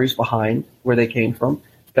stories behind where they came from.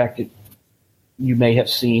 In fact, you may have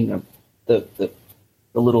seen the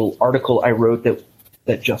little article I wrote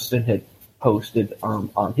that Justin had posted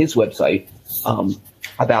on his website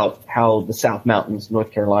about how the South Mountains,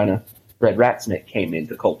 North Carolina red rat snake came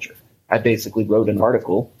into culture. I basically wrote an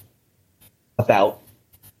article about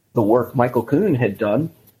the work Michael Kuhn had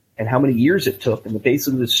done and how many years it took, and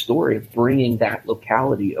basically the story of bringing that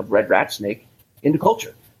locality of red rat snake into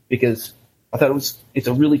culture. Because I thought it's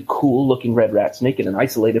a really cool looking red rat snake in an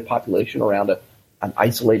isolated population around an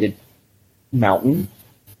isolated mountain,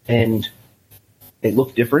 and they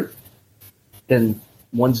look different than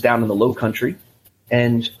ones down in the low country,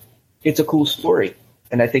 and it's a cool story.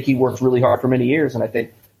 And I think he worked really hard for many years, and I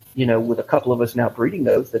think, with a couple of us now breeding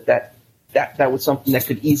those, that was something that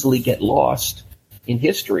could easily get lost in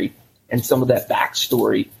history, and some of that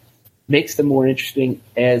backstory makes them more interesting,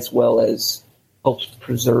 as well as helps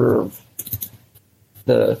preserve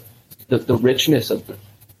the richness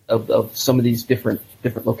of some of these different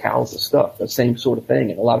locales of stuff. The same sort of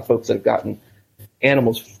thing, and a lot of folks that have gotten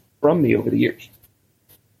animals from me over the years,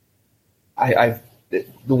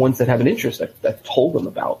 the ones that have an interest, I've told them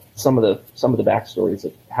about some of the backstories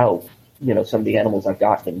of how some of the animals I've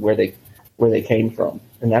gotten and where they came from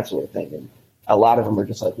and that sort of thing. And a lot of them are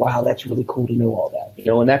just like, wow, that's really cool to know all that,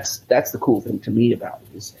 and that's the cool thing to me about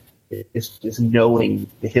it is knowing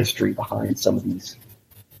the history behind some of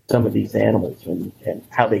these animals and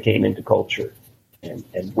how they came into culture and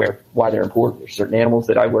why they're important. There's certain animals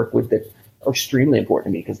that I work with that are extremely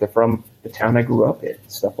important to me because they're from the town I grew up in,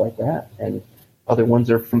 stuff like that. And other ones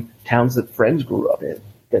are from towns that friends grew up in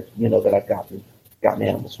that I've gotten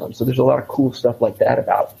animals from. So there's a lot of cool stuff like that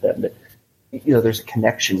about them that, there's a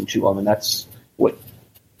connection to them, and that's what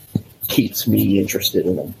keeps me interested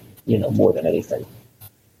in them, more than anything.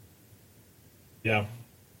 Yeah,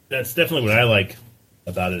 that's definitely what I like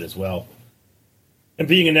about it as well. And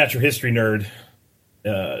being a natural history nerd,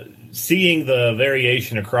 seeing the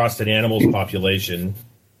variation across an animal's population,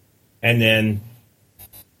 and then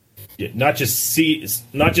not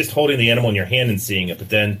just holding the animal in your hand and seeing it, but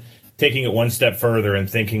then taking it one step further and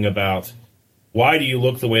thinking about why do you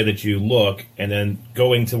look the way that you look, and then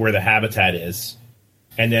going to where the habitat is,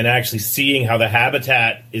 and then actually seeing how the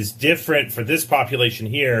habitat is different for this population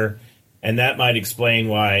here, and that might explain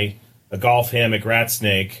why a golf hammock rat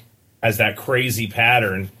snake has that crazy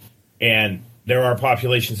pattern, and there are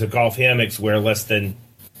populations of golf hammocks where less than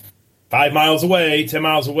 5 miles away, 10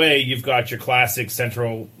 miles away, you've got your classic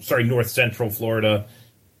north central Florida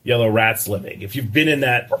yellow rats living. If you've been in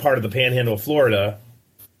that part of the panhandle of Florida,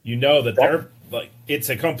 you know that they're it's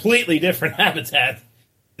a completely different habitat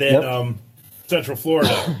than Central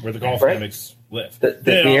Florida, where the golf hammocks live. The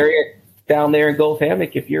area down there in Gulf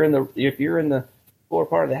Hammock, if you're in the lower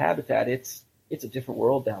part of the habitat, it's a different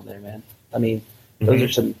world down there, man. I mean,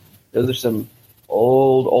 those are some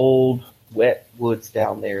old wet woods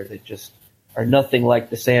down there that just are nothing like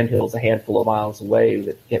the sandhills a handful of miles away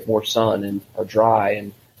that get more sun and are dry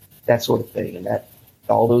and that sort of thing. And that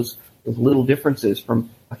all those little differences from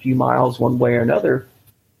a few miles one way or another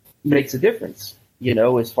makes a difference,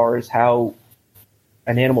 as far as how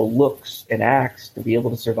an animal looks and acts to be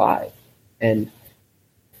able to survive. And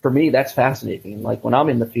for me, that's fascinating. Like when I'm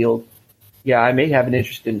in the field, I may have an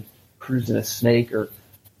interest in cruising a snake or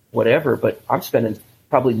whatever, but I'm spending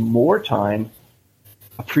probably more time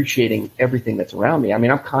appreciating everything that's around me. I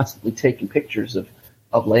mean, I'm constantly taking pictures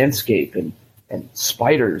of landscape and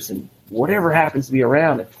spiders and whatever happens to be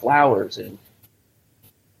around and flowers, and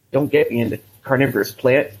don't get me into carnivorous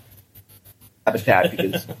plant habitat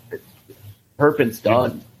because herping's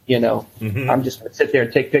done, I'm just going to sit there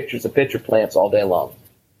and take pictures of pitcher plants all day long.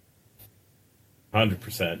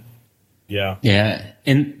 100%. Yeah. Yeah.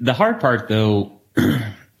 And the hard part, though,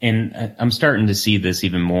 and I'm starting to see this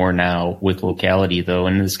even more now with locality, though,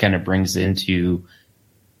 and this kind of brings into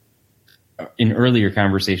an earlier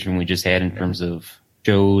conversation we just had in terms of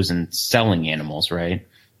shows and selling animals, right?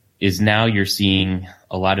 Is now you're seeing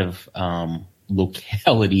a lot of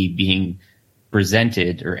locality being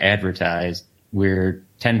presented or advertised where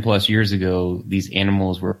 10 plus years ago, these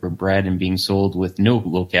animals were bred and being sold with no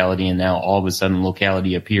locality. And now all of a sudden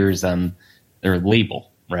locality appears on their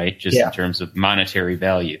label, right? Just in terms of monetary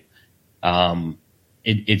value.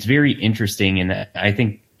 It's very interesting. And I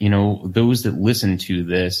think, those that listen to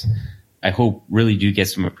this, I hope really do get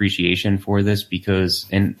some appreciation for this because,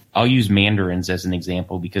 and I'll use mandarins as an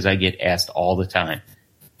example because I get asked all the time.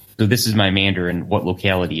 So this is my mandarin. What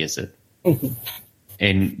locality is it?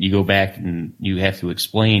 And you go back and you have to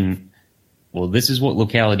explain, well, this is what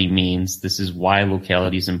locality means. This is why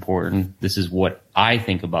locality is important. This is what I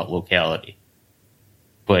think about locality.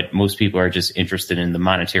 But most people are just interested in the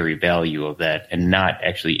monetary value of that and not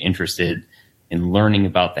actually interested in learning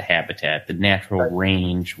about the habitat, the natural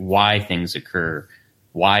range, why things occur,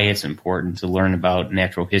 why it's important to learn about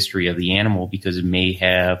natural history of the animal because it may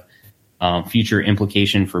have future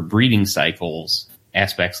implication for breeding cycles,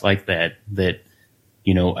 aspects like that,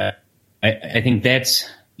 I think that's,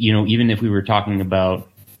 even if we were talking about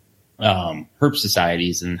herp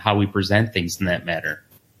societies and how we present things in that matter,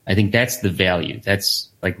 I think that's the value. That's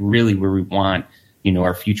like really where we want,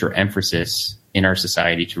 our future emphasis in our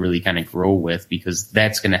society to really kind of grow with, because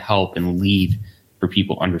that's going to help and lead for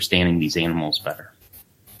people understanding these animals better.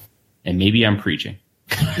 And maybe I'm preaching.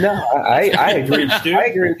 No, I agree. I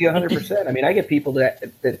agree with you 100%. I mean, I get people that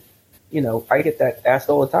I get that asked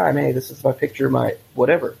all the time. Hey, this is my picture of my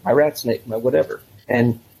whatever, my rat snake, my whatever.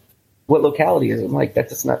 And what locality is it? I'm like,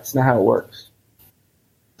 that's not how it works.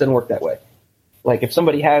 It doesn't work that way. Like if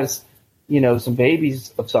somebody has, some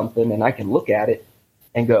babies of something and I can look at it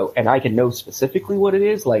and go, and I can know specifically what it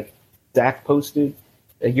is, like Zach posted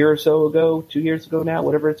a year or so ago, 2 years ago now,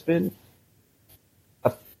 whatever it's been,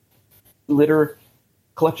 a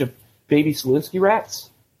clutch of baby Selinsky rats.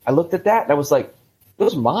 I looked at that and I was like,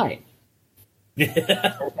 those are mine.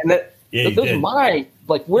 Yeah. And those are mine.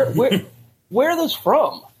 Like where are those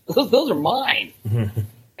from? Those are mine.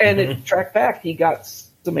 And it tracked back. He got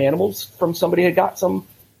some animals from somebody had got some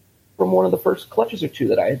from one of the first clutches or two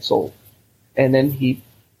that I had sold. And then he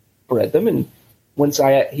bred them. And once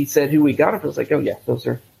he said who we got them, I was like, oh yeah, those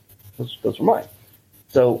are mine.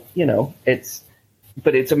 So,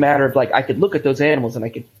 but it's a matter of like, I could look at those animals and I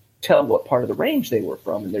could tell what part of the range they were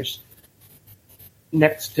from. And there's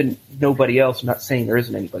next to nobody else. I'm not saying there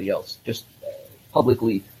isn't anybody else, just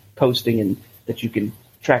publicly posting and that you can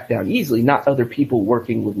track down easily, not other people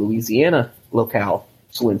working with Louisiana locale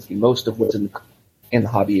Selinsky. Most of what's in the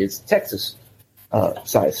hobby is Texas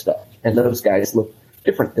size stuff. And those guys look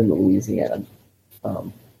different than the Louisiana. At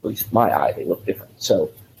least in my eye, they look different. So,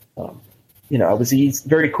 I was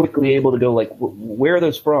very quickly able to go like, where are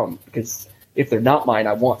those from? Because if they're not mine,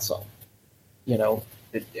 I want some.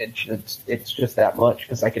 It's just that much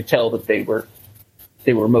because I could tell that they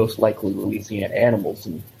were most likely Louisiana animals,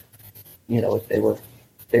 and if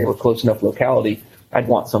they were close enough locality, I'd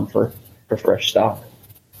want some for fresh stock,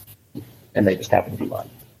 and they just happen to be mine.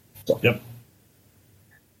 So. Yep.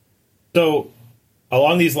 So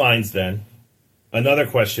along these lines, then, another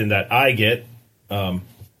question that I get, and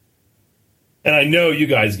I know you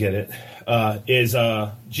guys get it, is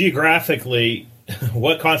geographically,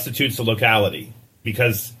 what constitutes a locality?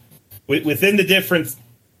 Because within the different,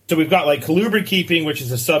 so we've got like colubrid keeping, which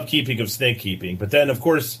is a sub-keeping of snake keeping, but then, of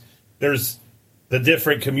course, there's the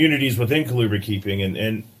different communities within colubrid keeping,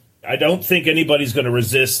 and I don't think anybody's going to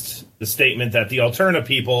resist the statement that the Alterna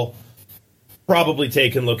people probably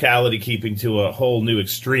taken locality keeping to a whole new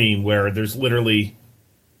extreme where there's literally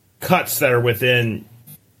cuts that are within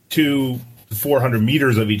 200 to 400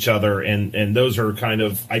 meters of each other, and those are kind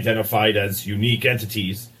of identified as unique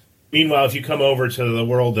entities. Meanwhile, if you come over to the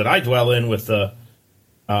world that I dwell in with the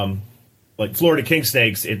like Florida king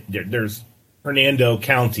snakes, there's Hernando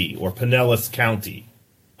County or Pinellas County.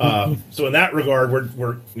 So in that regard,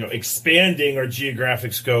 we're expanding our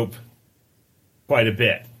geographic scope quite a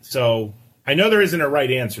bit. So I know there isn't a right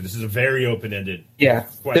answer. This is a very open-ended. Yeah,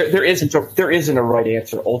 there isn't a right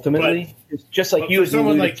answer. Ultimately, it's just like you. For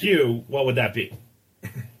someone like you, what would that be?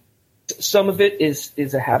 Some of it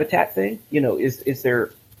is a habitat thing. Is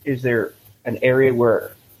there an area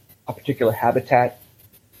where a particular habitat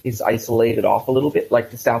is isolated off a little bit, like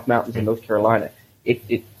the South Mountains in North Carolina?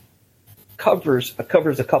 It covers a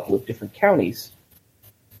couple of different counties,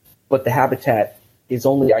 but the habitat is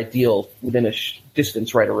only ideal within a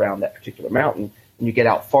distance right around that particular mountain. And you get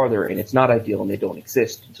out farther, and it's not ideal, and they don't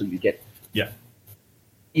exist until you get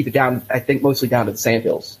either down, I think mostly down to the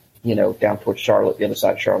Sandhills, down towards Charlotte, the other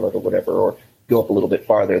side of Charlotte or whatever, or go up a little bit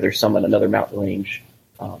farther. There's some in another mountain range,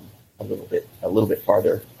 a little bit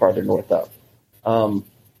farther north up.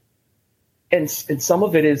 And some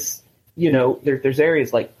of it is, there's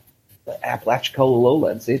areas like the Apalachicola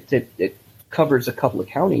lowlands. It covers a couple of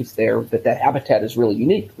counties there that habitat is really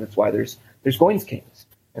unique. That's why there's Goins kings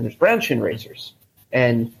and there's brown chin racers.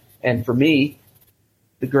 And for me,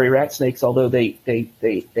 the gray rat snakes, although they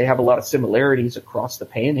have a lot of similarities across the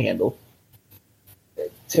panhandle,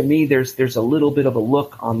 to me there's a little bit of a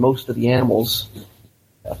look on most of the animals,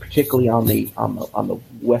 particularly on the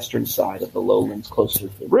western side of the lowlands closer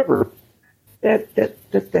to the river, that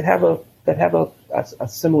have a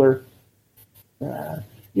similar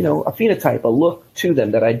a phenotype, a look to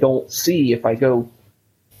them that I don't see if I go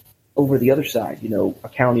over the other side, a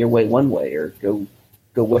county away one way, or go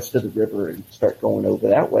west of the river and start going over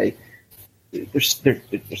that way. They're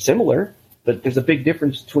similar, but there's a big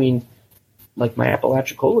difference between like my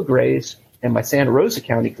Apalachicola grays and my Santa Rosa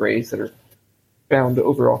County grays that are found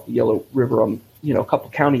over off the Yellow River on, a couple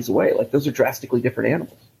counties away. Like those are drastically different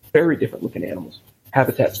animals, very different looking animals.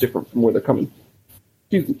 Habitat's different from where they're coming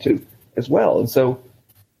to as well. And so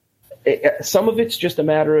some of it's just a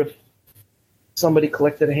matter of somebody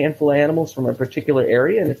collected a handful of animals from a particular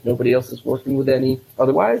area, and if nobody else is working with any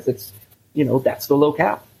otherwise, it's, that's the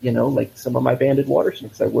locale. Like some of my banded water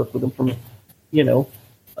snakes, I work with them from,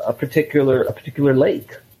 a particular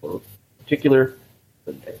lake or a particular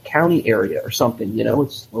county area or something.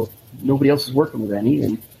 It's, well, nobody else is working with any,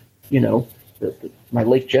 and my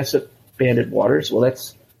Lake Jessup banded waters, well,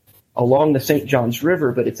 that's along the St. Johns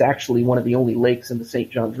River, but it's actually one of the only lakes in the St.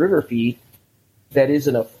 Johns River feed that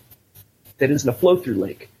isn't a flow-through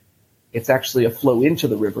lake. It's actually a flow into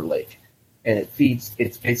the river lake, and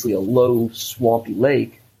it's basically a low, swampy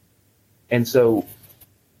lake. And so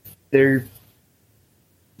there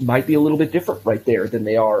might be a little bit different right there than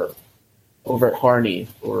they are over at Harney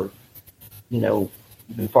or,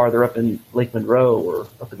 even farther up in Lake Monroe or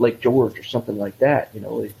up at Lake George or something like that.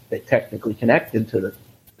 They technically connect into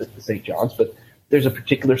the St. John's, but there's a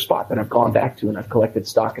particular spot that I've gone back to, and I've collected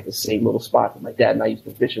stock at the same little spot that my dad and I used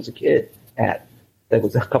to fish as a kid at. That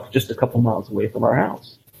was just a couple miles away from our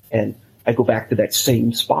house. And I go back to that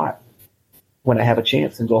same spot when I have a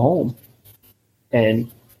chance and go home,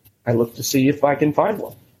 and I look to see if I can find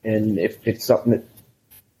one. And if it's something that,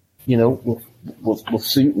 will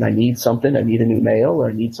suit, and I need something, I need a new male, or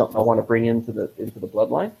I need something I want to bring into the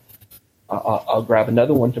bloodline, I'll grab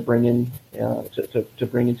another one to bring in, to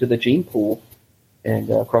bring into the gene pool, and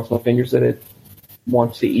cross my fingers that it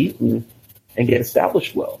wants to eat and get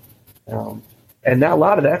established well. And now a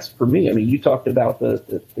lot of that's for me. I mean, you talked about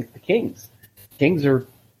the kings. Kings they're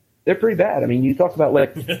pretty bad. I mean, you talk about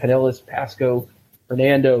like Pinellas, Pasco,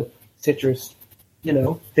 Hernando, Citrus,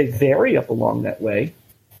 they vary up along that way.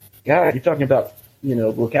 God, you're talking about,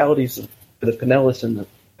 localities for the Pinellas and the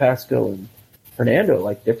Pasco and Hernando,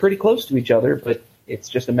 like they're pretty close to each other, but it's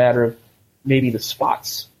just a matter of maybe the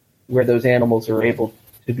spots where those animals are able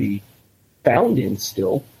to be found in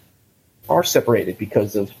still are separated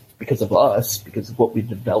because of us, because of what we've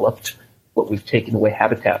developed what we've taken away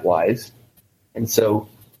habitat-wise. And so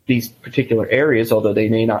these particular areas, although they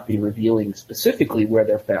may not be revealing specifically where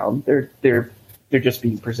they're found, they're just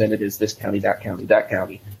being presented as this county, that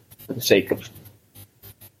county, for the sake of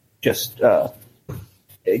just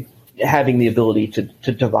having the ability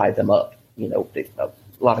to divide them up. You know, a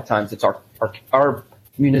lot of times it's our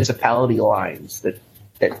municipality lines that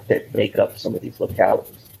make up some of these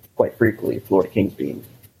localities. Quite frequently, Florida Kings being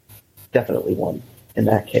definitely one in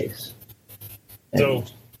that case. And, So,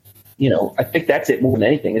 you know, I think that's it more than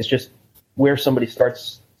anything. It's just where somebody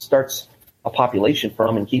starts a population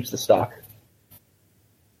from and keeps the stock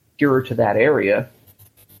pure to that area.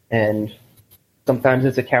 And sometimes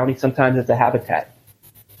it's a county, sometimes it's a habitat.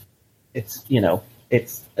 It's, you know,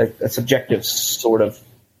 it's a subjective sort of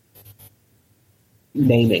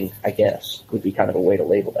naming, I guess, would be kind of a way to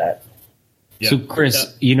label that. yeah. So,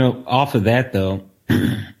 Chris, you know, off of that, though,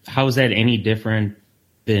 how is that any different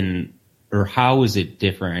than, or how is it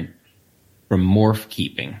different from morph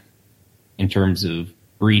keeping in terms of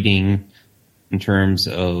breeding, in terms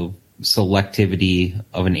of selectivity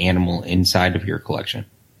of an animal inside of your collection?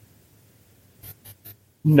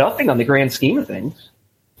 Nothing on the grand scheme of things.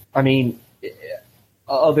 I mean,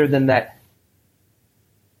 other than that,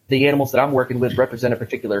 the animals that I'm working with represent a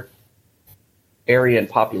particular area and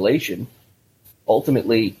population.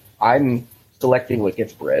 Ultimately, I'm selecting what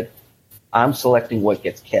gets bred. I'm selecting what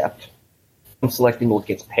gets kept. I'm selecting what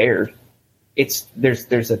gets paired.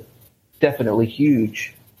 There's a definitely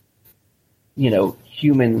huge, you know,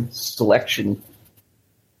 human selection,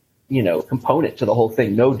 you know, component to the whole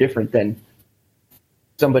thing. No different than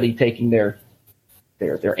somebody taking their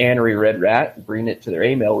anery red rat and bringing it to their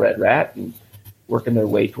A-male red rat and working their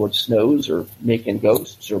way towards snows or making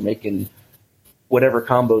ghosts or making whatever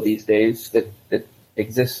combo these days that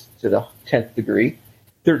exists to the 10th degree.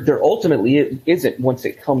 There ultimately isn't once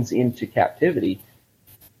it comes into captivity.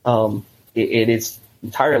 It is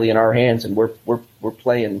entirely in our hands, and we're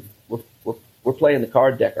playing the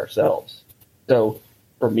card deck ourselves. So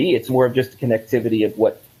for me, it's more of just a connectivity of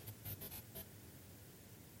what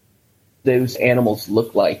those animals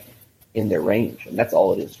look like in their range, and that's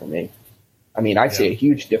all it is for me. I mean, I see a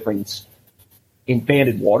huge difference in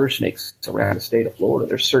banded water snakes around the state of Florida.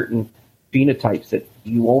 There's certain phenotypes that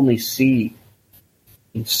you only see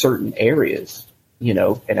in certain areas, you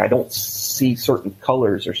know, and I don't see certain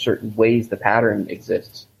colors or certain ways the pattern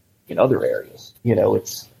exists in other areas. You know,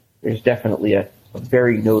 there's definitely a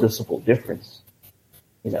very noticeable difference,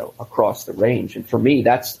 you know, across the range. And for me,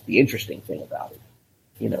 that's the interesting thing about it.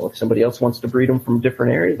 You know, if somebody else wants to breed them from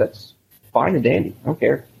different areas, that's fine and dandy. I don't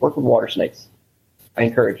care. Work with water snakes. I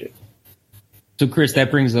encourage it. So, Chris,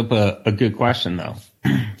 that brings up a good question, though.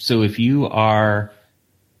 So if you are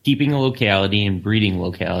keeping a locality and breeding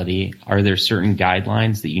locality, are there certain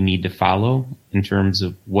guidelines that you need to follow in terms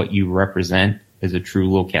of what you represent as a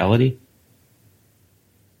true locality?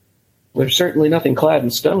 There's certainly nothing clad in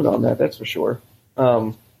stone on that, that's for sure. But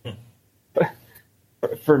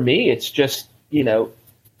for me, it's just, you know,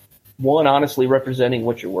 one, honestly representing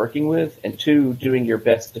what you're working with, and two, doing your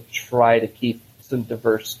best to try to keep some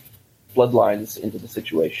diverse bloodlines into the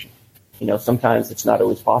situation. You know, sometimes it's not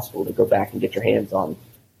always possible to go back and get your hands on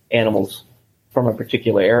animals from a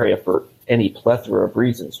particular area for any plethora of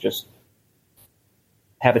reasons. Just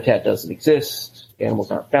habitat doesn't exist.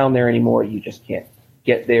 Animals aren't found there anymore. You just can't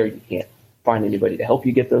get there. You can't find anybody to help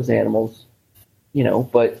you get those animals. You know,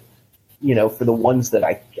 but, you know, for the ones that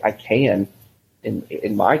I can,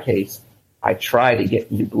 in my case, I try to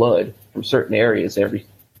get new blood from certain areas every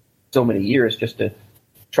so many years just to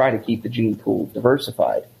try to keep the gene pool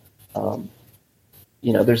diversified.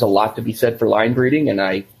 You know, there's a lot to be said for line breeding, and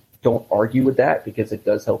I don't argue with that because it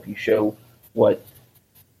does help you show what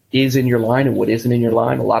is in your line and what isn't in your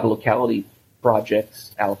line. A lot of locality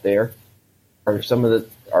projects out there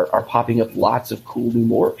are popping up lots of cool new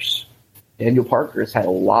morphs. Daniel Parker has had a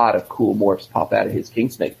lot of cool morphs pop out of his king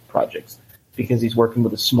snake projects because he's working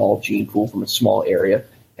with a small gene pool from a small area,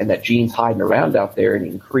 and that gene's hiding around out there, and it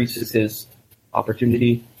increases his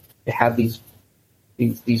opportunity to have these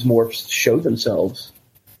morphs show themselves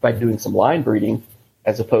by doing some line breeding,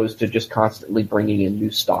 as opposed to just constantly bringing in new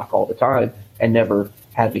stock all the time and never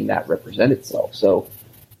having that represent itself. So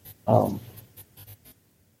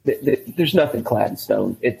there's nothing clad in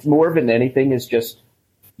stone. It's more than anything is just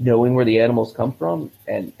knowing where the animals come from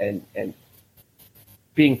and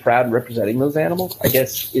being proud and representing those animals, I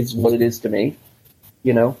guess, is what it is to me,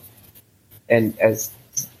 you know. And as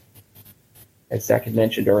Zach had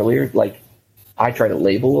mentioned earlier, like, I try to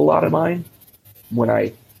label a lot of mine when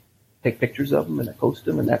I take pictures of them and I post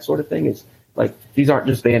them and that sort of thing, is Like, these aren't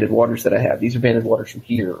just banded waters that I have. These are banded waters from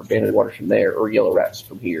here, or banded waters from there, or yellow rats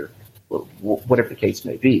from here, or whatever the case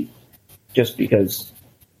may be. Just because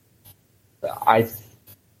I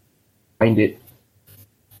find it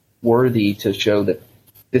worthy to show that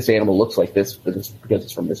this animal looks like this because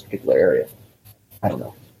it's from this particular area. I don't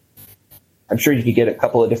know. I'm sure you could get a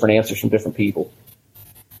couple of different answers from different people.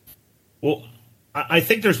 Well, I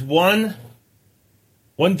think there's one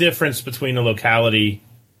difference between a locality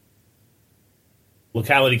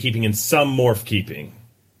keeping and some morph keeping.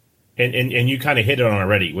 And you kind of hit it on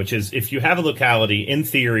already, which is if you have a locality, in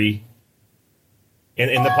theory,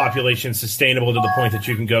 and the population is sustainable to the point that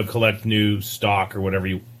you can go collect new stock or whatever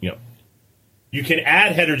you can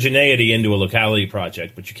add heterogeneity into a locality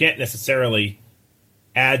project, but you can't necessarily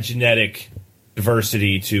add genetic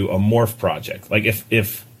diversity to a morph project. Like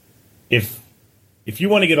if you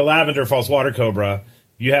want to get a lavender false water cobra,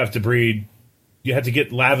 you have to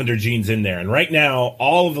get lavender genes in there. And right now,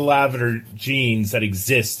 all of the lavender genes that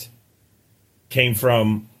exist came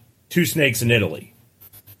from 2 snakes in Italy.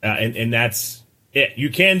 And that's it. You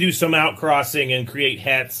can do some outcrossing and create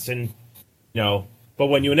hets and, but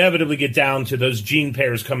when you inevitably get down to those gene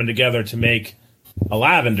pairs coming together to make a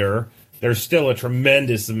lavender, there's still a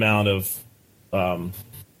tremendous amount of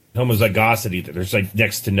homozygosity. There's like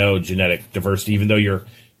next to no genetic diversity, even though you're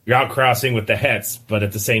outcrossing with the hets, but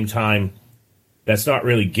at the same time, that's not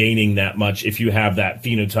really gaining that much if you have that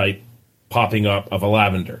phenotype popping up of a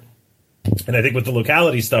lavender. And I think with the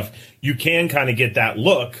locality stuff, you can kind of get that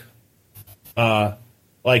look,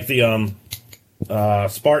 like the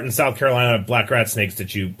Spartan, South Carolina black rat snakes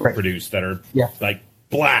that you produce that are like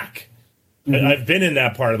black. Mm-hmm. I've been in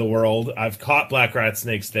that part of the world. I've caught black rat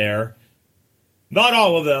snakes there. Not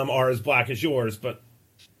all of them are as black as yours, but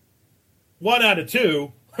 1 out of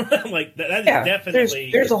 2, like that is definitely.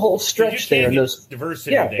 There's a whole stretch there in those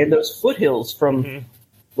diversity. In those foothills from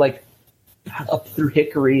like up through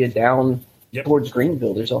Hickory and down towards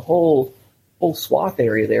Greenville. There's a whole swath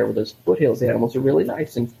area there where those foothills animals are really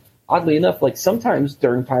nice. And oddly enough, like sometimes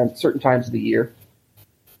during certain times of the year,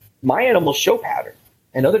 my animals show pattern,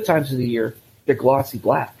 and other times of the year they're glossy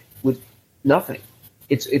black with nothing.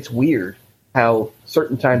 It's weird how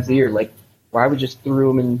certain times of the year, like I would just threw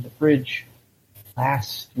them in the fridge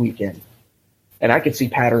last weekend, and I could see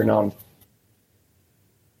pattern on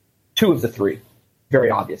 2 of the 3, very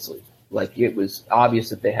obviously. Like, it was obvious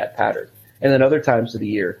that they had pattern. And then other times of the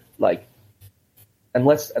year, like,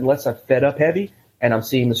 unless I've fed up heavy and I'm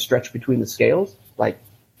seeing the stretch between the scales, like,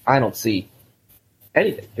 I don't see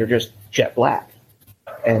anything. They're just jet black.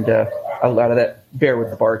 And a lot of that, bear with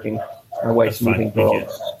the barking. My wife's moving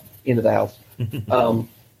dogs into the house.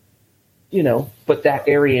 But that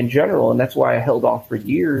area in general, and that's why I held off for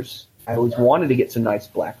years. I always wanted to get some nice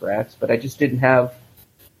black rats, but I just didn't have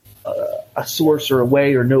a source or a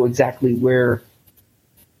way or know exactly where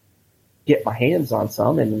get my hands on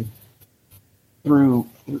some. And through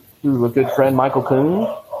a good friend, Michael Kuhn,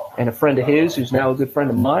 and a friend of his who's now a good friend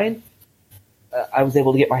of mine, I was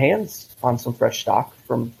able to get my hands on some fresh stock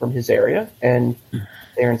from his area, and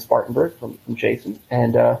they're in Spartanburg from Jason,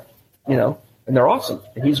 and and they're awesome.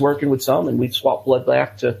 And he's working with some, and we've swapped blood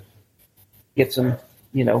back to get some,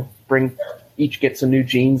 get some new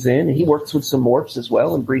genes in. And he works with some morphs as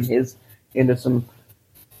well and bring his into some.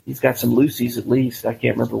 He's got some Lucy's at least. I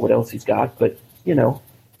can't remember what else he's got, but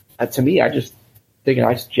to me, I just think a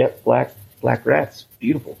nice jet black rat's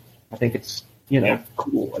beautiful. I think it's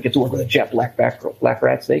cool. I get to work with a jet black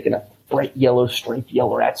rat snake and a bright yellow striped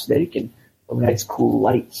yellow rat snake and a nice cool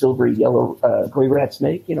light silvery yellow gray rat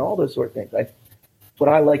snake. All those sort of things. That's what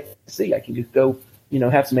I like to see. I can just go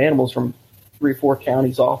have some animals from 3 or 4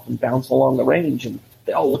 counties off and bounce along the range, and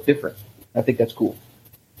they all look different. I think that's cool.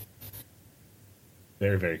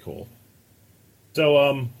 Very, very cool.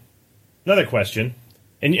 So, another question,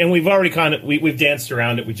 and we've already we've danced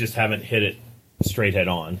around it. We just haven't hit it straight head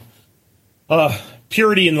on.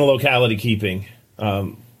 Purity in the locality keeping.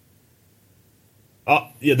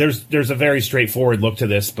 There's a very straightforward look to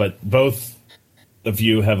this, but both of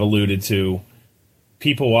you have alluded to.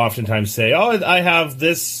 People oftentimes say, "Oh, I have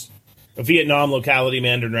a Vietnam locality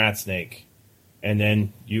mandarin rat snake," and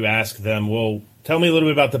then you ask them, "Well, tell me a little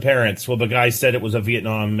bit about the parents." Well, the guy said it was a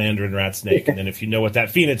Vietnam mandarin rat snake, and then if you know what that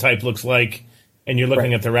phenotype looks like, and you're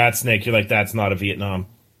looking at the rat snake, you're like, "That's not a Vietnam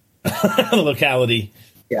locality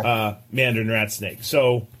mandarin rat snake."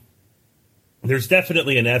 So there's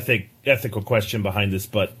definitely an ethical question behind this,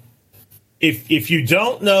 but if you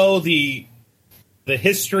don't know the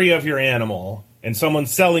history of your animal and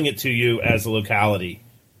someone's selling it to you as a locality,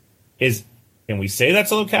 can we say that's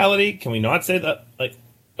a locality? Can we not say that? Like,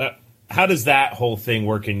 how does that whole thing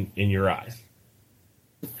work in your eyes?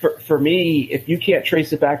 for me, if you can't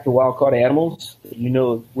trace it back to wild caught animals, you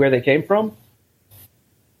know where they came from.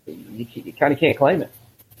 You kind of can't claim it.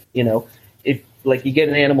 If like you get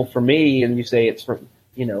an animal from me and you say it's from,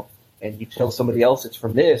 and you tell somebody else it's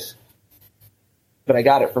from this, but they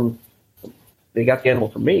got the animal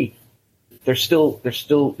from me. There's still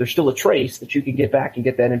a trace that you can get back and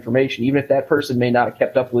get that information, even if that person may not have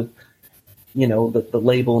kept up with, the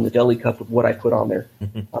label and the deli cup of what I put on their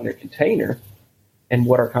container and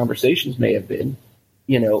what our conversations may have been.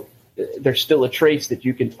 There's still a trace that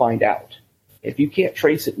you can find out. If you can't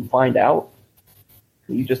trace it and find out,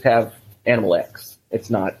 you just have animal X. It's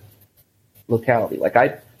not locality. Like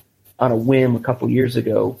I, on a whim a couple years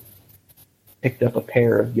ago, picked up a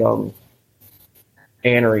pair of young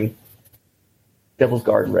Annery Devil's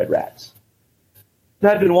Garden red rats.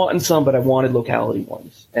 And I'd been wanting some, but I wanted locality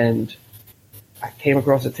ones. And I came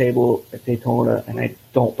across a table at Daytona, and I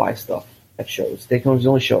don't buy stuff at shows. Daytona's the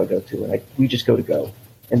only show I go to, and we just go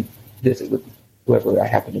and visit with whoever I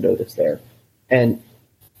happen to know that's there. And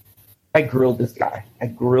I grilled this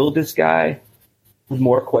guy with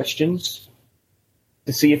more questions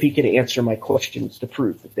to see if he could answer my questions to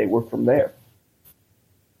prove that they were from there.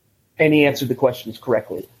 And he answered the questions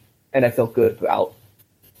correctly. And I felt good about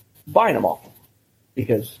buying them off him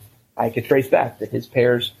because I could trace back that his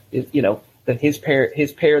pairs, that his pair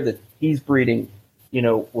that he's breeding,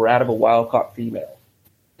 were out of a wild caught female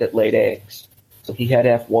that laid eggs. So he had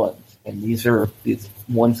F1s, and these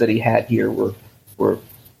ones that he had here were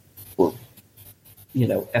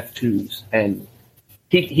F2s, and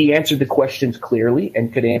he answered the questions clearly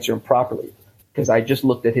and could answer them properly because I just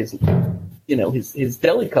looked at his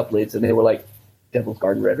deli cup lids and they were like Devil's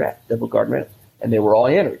Garden red rat, Devil's Garden red, and they were all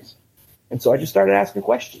Anneries. And so I just started asking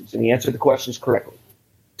questions, and he answered the questions correctly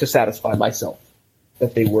to satisfy myself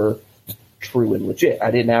that they were true and legit.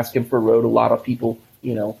 I didn't ask him for a road. A lot of people,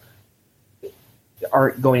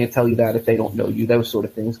 aren't going to tell you that if they don't know you. Those sort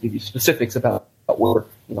of things give you specifics about where,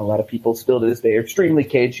 a lot of people still to this day are extremely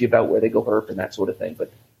cagey about where they go herp and that sort of thing.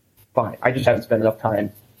 But fine. I just haven't spent enough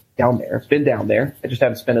time down there. It's been down there. I just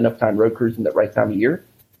haven't spent enough time road cruising that right time of year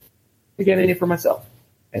to get any for myself.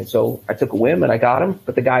 And so I took a whim and I got him,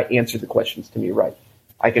 but the guy answered the questions to me right.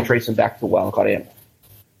 I can trace him back to a wild caught animal.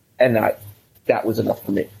 And that was enough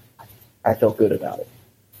for me. I felt good about it.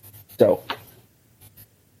 So,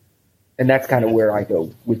 and that's kind of where I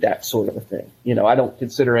go with that sort of a thing. I don't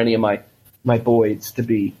consider any of my boys to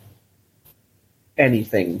be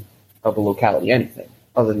anything of a locality, anything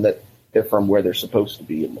other than that they're from where they're supposed to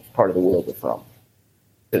be in the part of the world they're from.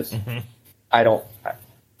 Because I don't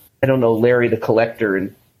know Larry the collector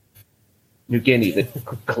in New Guinea that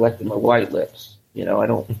collected my white lips. I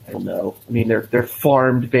don't know. I mean, they're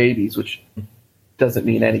farmed babies, which doesn't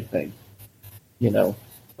mean anything.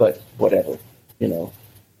 But whatever.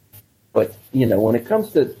 But when it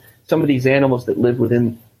comes to some of these animals that live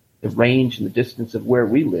within the range and the distance of where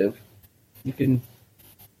we live, you can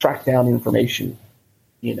track down information,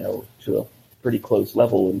 to a pretty close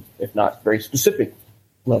level, and if not very specific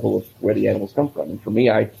level of where the animals come from. And for me,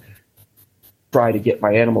 I try to get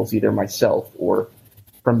my animals either myself or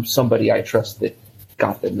from somebody I trust that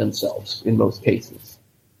got them themselves in most cases.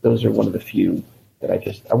 Those are one of the few that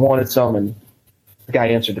I wanted some, and the guy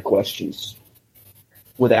answered the questions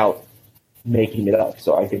without making it up.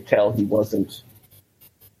 So I could tell he wasn't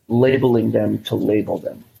labeling them to label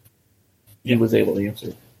them. He was able to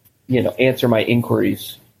answer my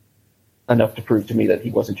inquiries enough to prove to me that he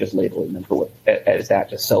wasn't just labeling them for as that,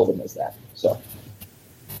 to sell them as that. So.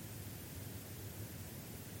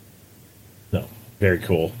 No, very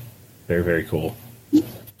cool. Very, very cool.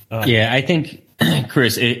 Yeah, I think,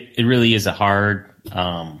 Chris, it really is a hard,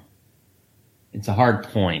 it's a hard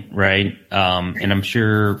point, right? And I'm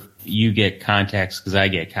sure you get contacts, because I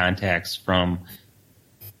get contacts from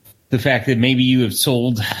the fact that maybe you have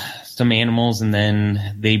sold some animals and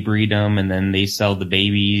then they breed them and then they sell the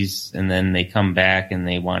babies and then they come back and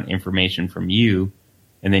they want information from you.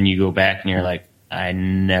 And then you go back and you're like, I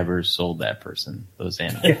never sold that person those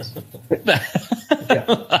animals. And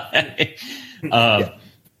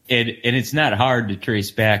it's not hard to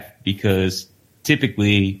trace back because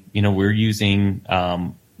typically, we're using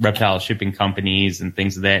reptile shipping companies and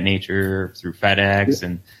things of that nature through FedEx,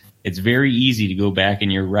 and it's very easy to go back in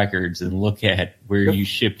your records and look at where you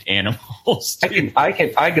shipped animals to.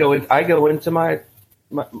 I go into my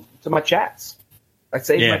chats. I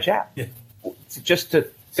save my chat just to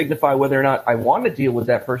signify whether or not I want to deal with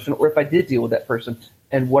that person, or if I did deal with that person,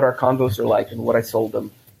 and what our convos are like, and what I sold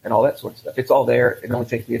them, and all that sort of stuff. It's all there. It only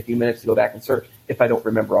takes me a few minutes to go back and search if I don't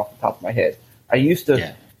remember off the top of my head.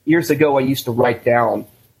 Years ago, I used to write down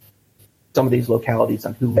some of these localities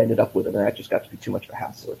on who ended up with them, and that just got to be too much of a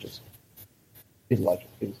hassle. It just didn't like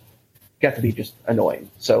it. It got to be just annoying.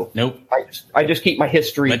 So nope. I just keep my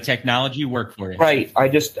history. Let technology work for you. Right. I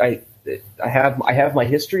have my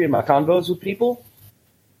history and my convos with people,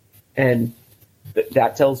 and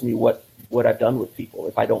that tells me what I've done with people.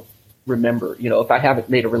 If I don't remember, if I haven't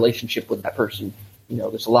made a relationship with that person,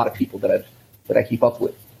 there's a lot of people that I keep up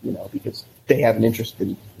with, because they have an interest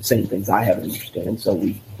in the same things I have an interest in, and so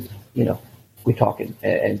we talk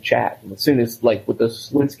and chat. And as soon as, like with the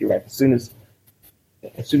Swinsky rack, as soon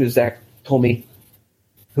as Zach told me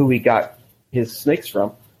who he got his snakes from,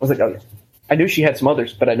 I was like, oh yeah. I knew she had some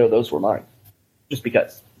others, but I know those were mine, just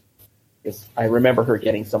because I remember her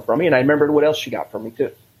getting some from me, and I remembered what else she got from me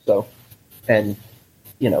too. So, and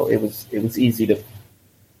it was easy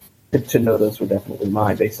to know those were definitely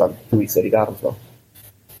mine based on who he said he got them from.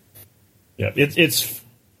 Yeah, it's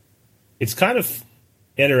kind of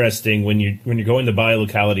interesting when you're going to buy a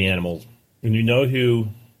locality animal, when you know who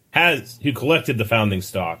collected the founding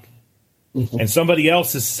stock, mm-hmm. and somebody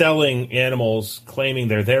else is selling animals claiming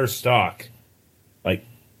they're their stock. Like,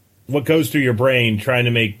 what goes through your brain trying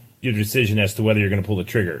to make your decision as to whether you're going to pull the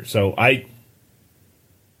trigger? So I've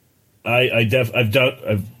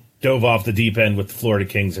dove off the deep end with the Florida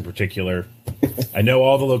Kings in particular. I know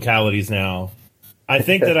all the localities now. I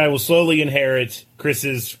think that I will slowly inherit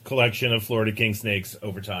Chris's collection of Florida King snakes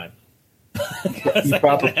over time. Because I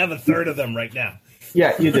have a third of them right now.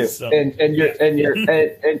 Yeah, you do. So, and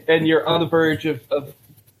you're on the verge of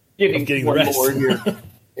getting one more here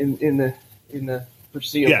in the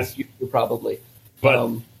foreseeable future, probably.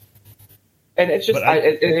 But and it's just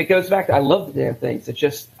it goes back to, I love the damn things. It's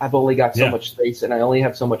just I've only got so much space and I only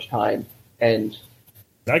have so much time, and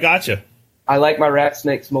I gotcha. I like my rat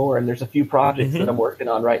snakes more, and there's a few projects mm-hmm. that I'm working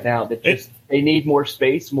on right now that they need more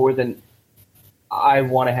space more than I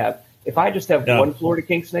want to have. If I just have one Florida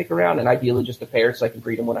King snake around, and ideally just a pair so I can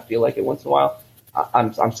breed them when I feel like it once in a while,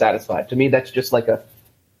 I'm satisfied. To me, that's just like a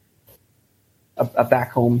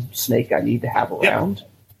back home snake I need to have around,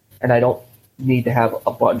 and I don't need to have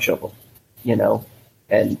a bunch of them,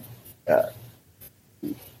 and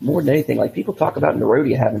more than anything, like people talk about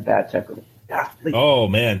Nerodia having bad temperament. Oh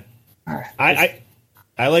man. I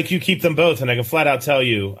like you keep them both, and I can flat out tell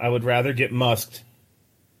you I would rather get musked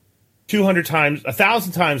 200 times,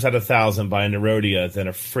 1,000 times out of 1,000 by a Nerodia than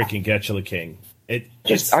a freaking Getula King. It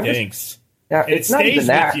stinks. It's not even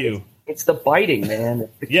that. With you. It's the biting, man.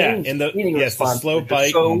 The and the slow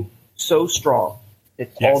bite. So strong.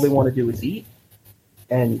 It's all they want to do is eat,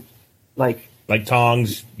 and like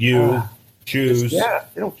tongs, shoes. They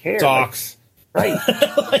don't care. Socks. Right.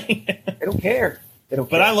 They don't care.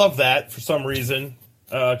 But I love that for some reason.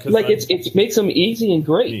 It makes them easy and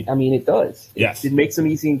great. I mean, it does. Yes. It makes them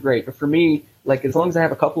easy and great. But for me, like, as long as I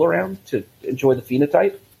have a couple around to enjoy the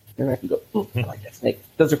phenotype, then I can go, I like that snake.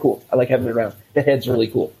 Those are cool. I like having it around. The head's really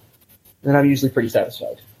cool. And I'm usually pretty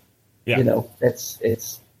satisfied. Yeah.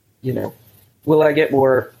 It's will I get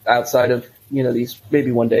more outside of, these,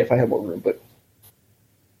 maybe one day if I have more room, but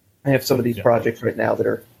I have some of these projects right now that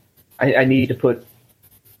are, I need to put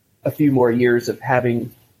a few more years of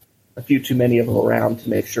having a few too many of them around to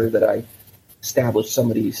make sure that I establish some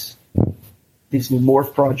of these new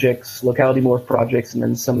morph projects, locality morph projects, and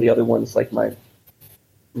then some of the other ones like my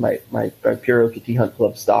Pure OKT Hunt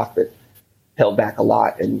Club stock that held back a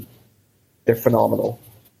lot, and they're phenomenal.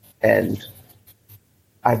 And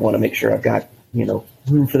I want to make sure I've got,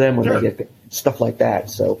 room for them when they get stuff like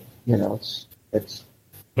that. So, it's.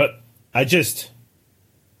 But I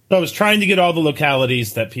was trying to get all the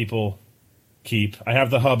localities that people keep. I have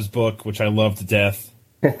the Hubs book, which I love to death.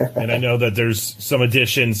 And I know that there's some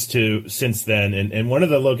additions to since then. And one of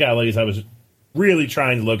the localities I was really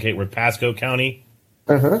trying to locate were Pasco County.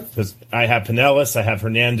 Because I have Pinellas, I have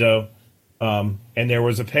Hernando. And there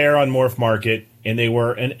was a pair on Morph Market, and they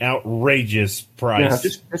were an outrageous price.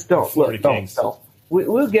 Yeah, just don't. Look, don't.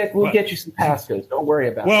 We'll get you some Pascos. Don't worry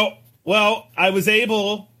about it. Well, I was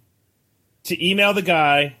able to email the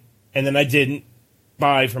guy, and then I didn't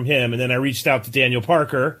buy from him. And then I reached out to Daniel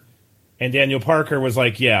Parker, and Daniel Parker was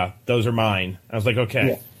like, "Yeah, those are mine." I was like,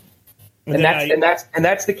 "Okay." Yeah. And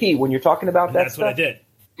that's the key when you're talking about that. That's what I did.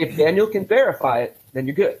 If Daniel can verify it, then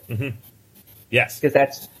you're good. Mm-hmm. Yes, because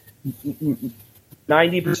that's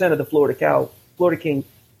 90% of the Florida King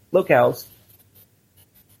locales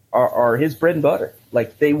are his bread and butter.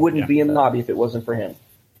 Like, they wouldn't be in the hobby if it wasn't for him.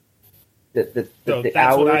 So that's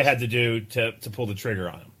hours, what I had to do to pull the trigger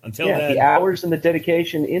on him. Until then, the hours and the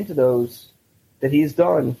dedication into those that he's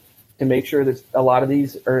done to make sure that a lot of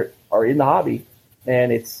these are in the hobby,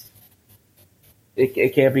 and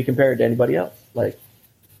it can't be compared to anybody else. Like,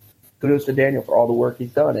 kudos to Daniel for all the work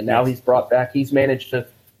he's done. And now he's managed to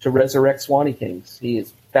resurrect Swanee Kings. He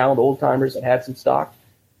has found old timers that had some stock.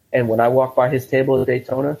 And when I walked by his table at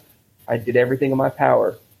Daytona, I did everything in my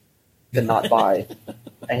power to not buy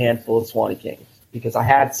a handful of Swanee Kings, because I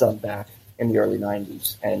had some back in the early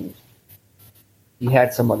 90s, and he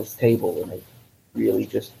had some on his table, and I really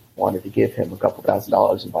just wanted to give him a couple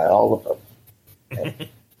 $1,000s and buy all of them. And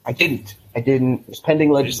I didn't. There's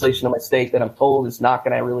pending legislation in my state that I'm told is not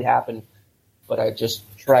going to really happen, but I just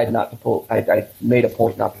tried not to pull. I made a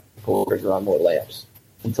point not to pull the trigger on more layups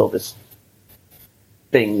until this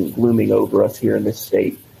thing looming over us here in this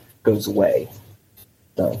state goes away.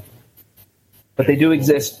 So, but they do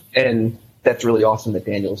exist, and that's really awesome that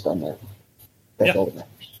Daniel's done that. That's all that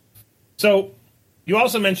matters. So you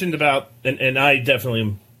also mentioned about, and I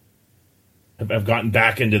definitely have gotten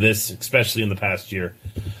back into this, especially in the past year,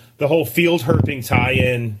 the whole field herping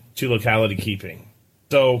tie-in to locality keeping.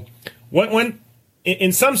 So when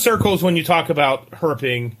in some circles, when you talk about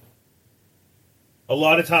herping, a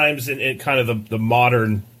lot of times in kind of the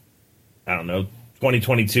modern,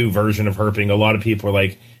 2022 version of herping, a lot of people are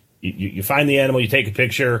like, you find the animal, you take a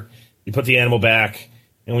picture, you put the animal back.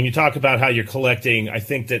 And when you talk about how you're collecting, I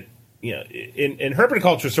think that, in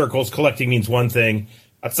herpetoculture circles, collecting means one thing.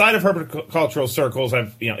 Outside of herpetocultural circles,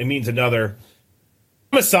 it means another.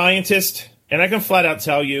 I'm a scientist, and I can flat out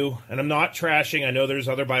tell you, and I'm not trashing, I know there's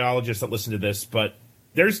other biologists that listen to this, but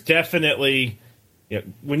there's definitely,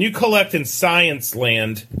 when you collect in science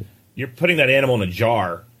land, you're putting that animal in a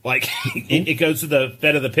jar. Like, it goes to the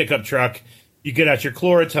bed of the pickup truck, you get out your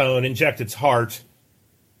chloratone, inject its heart,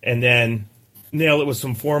 and then nail it with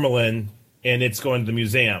some formalin, and it's going to the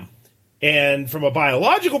museum. And from a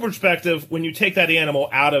biological perspective, when you take that animal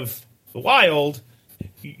out of the wild,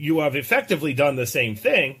 you have effectively done the same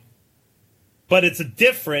thing, but it's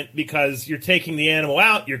different because you're taking the animal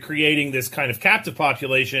out, you're creating this kind of captive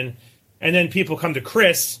population, and then people come to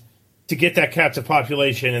Chris to get that captive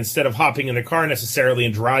population instead of hopping in a car necessarily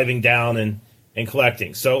and driving down and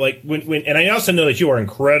collecting. So, like, when and I also know that you are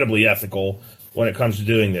incredibly ethical when it comes to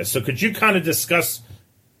doing this. So could you kind of discuss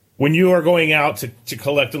when you are going out to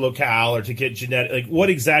collect a locale or to get genetic, like what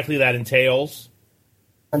exactly that entails?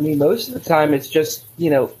 I mean, most of the time it's just,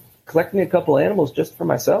 collecting a couple animals just for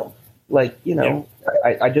myself. Like, I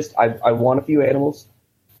want a few animals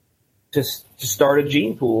to start a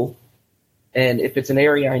gene pool. And if it's an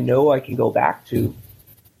area I know I can go back to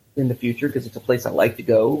in the future because it's a place I like to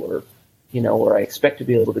go or, or I expect to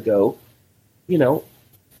be able to go,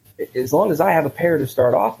 as long as I have a pair to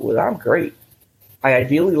start off with, I'm great. I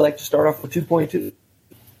ideally like to start off with 2.2.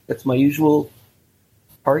 That's my usual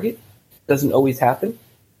target. Doesn't always happen.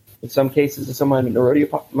 In some cases, in some of my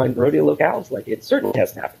rodeo locales, like it certainly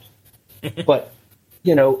hasn't happened. But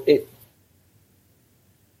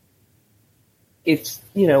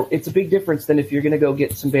it's a big difference than if you're going to go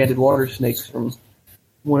get some banded water snakes from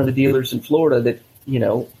one of the dealers in Florida that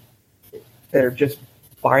they're just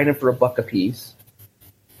buying them for $1 a piece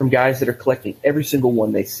from guys that are collecting every single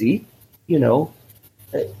one they see.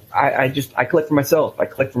 I collect for myself. I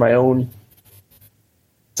collect for my own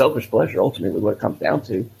selfish pleasure, ultimately, what it comes down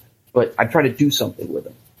to. But I try to do something with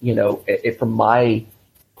them, from my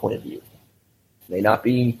point of view. It may not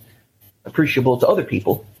be appreciable to other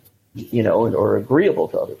people, or agreeable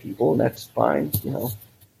to other people, and that's fine,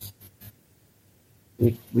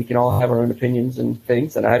 We can all have our own opinions and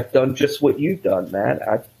things, and I've done just what you've done,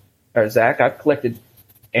 Matt. Zach, I've collected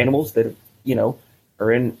animals that,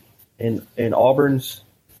 are in Auburn's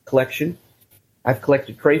collection. I've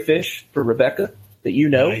collected crayfish for Rebecca that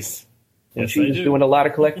Nice. When she was doing a lot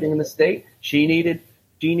of collecting in the state. She needed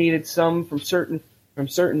some from certain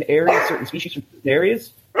areas, certain species from certain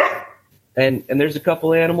areas. And there's a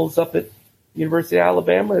couple animals up at University of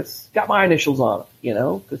Alabama that's got my initials on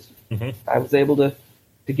them, because I was able to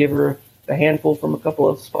give her a handful from a couple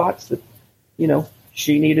of spots that,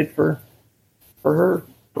 she needed for her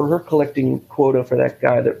collecting quota for that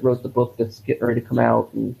guy that wrote the book that's getting ready to come out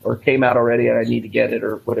or came out already and I need to get it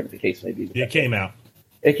or whatever the case may be. It came out.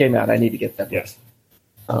 It came out. I need to get that book. Yes.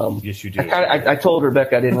 Yes, you do. I told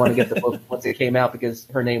Rebecca I didn't want to get the book once it came out because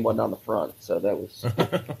her name wasn't on the front. So that was,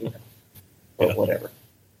 but whatever.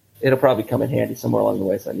 It'll probably come in handy somewhere along the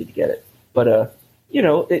way, so I need to get it. But,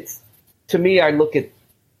 it's, to me, I look at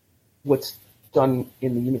what's done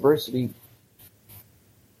in the university,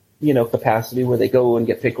 capacity where they go and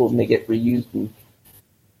get pickled and they get reused and,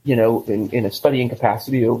 in a studying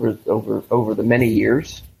capacity over the many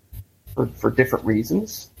years for different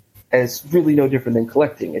reasons as really no different than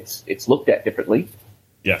collecting. It's looked at differently.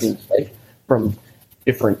 Yes. Like, from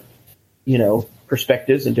different,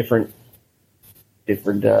 perspectives and different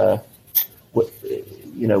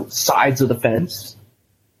sides of the fence.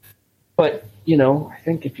 But, I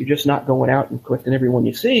think if you're just not going out and collecting everyone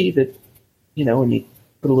you see, that, and you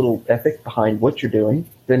put a little ethic behind what you're doing,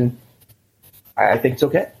 then I think it's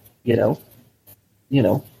okay.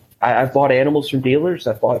 I've bought animals from dealers.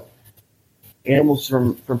 I've bought animals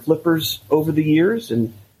from flippers over the years.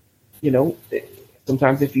 And,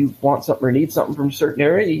 sometimes if you want something or need something from a certain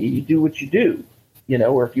area, you do what you do,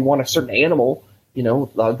 or if you want a certain animal, a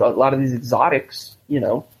lot of these exotics,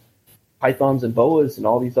 pythons and boas and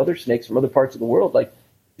all these other snakes from other parts of the world, like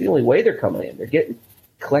the only way they're coming in, they're getting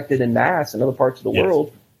collected in mass in other parts of the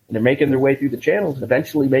world, and they're making their way through the channels and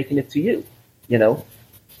eventually making it to you.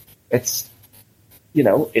 It's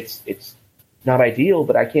not ideal,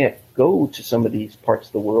 but I can't go to some of these parts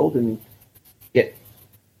of the world and get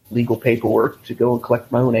legal paperwork to go and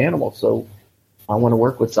collect my own animal. So I want to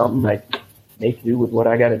work with something I make do with what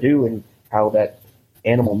I got to do and how that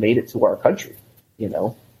animal made it to our country.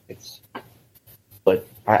 But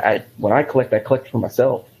when I collect for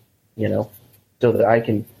myself, so that I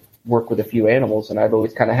can work with a few animals. And I've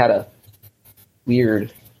always kind of had a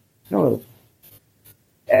weird,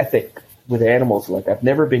 ethic with animals. Like I've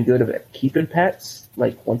never been good at keeping pets.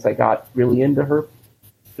 Like once I got really into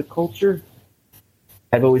herpetoculture,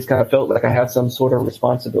 I've always kind of felt like I have some sort of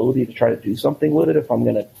responsibility to try to do something with it if I'm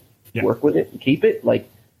going to work with it and keep it. Like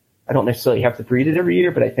I don't necessarily have to breed it every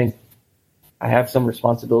year, but I think I have some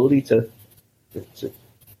responsibility to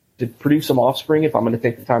produce some offspring if I'm going to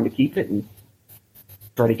take the time to keep it and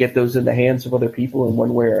try to get those in the hands of other people in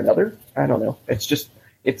one way or another. I don't know. It's just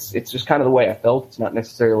kind of the way I felt. It's not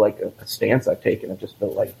necessarily like a stance I've taken. I just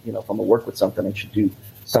felt like, if I'm going to work with something, I should do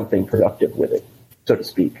something productive with it, so to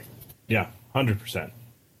speak. Yeah, 100%.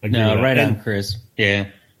 No, right on, Chris. Yeah.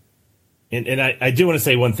 And I do want to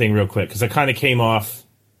say one thing real quick, because I kind of came off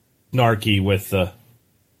narky with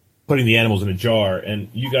putting the animals in a jar, and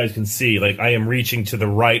you guys can see, like, I am reaching to the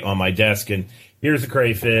right on my desk, and here's a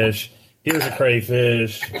crayfish, here's a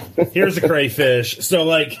crayfish, here's a crayfish. So,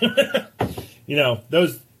 like,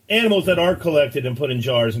 those animals that are collected and put in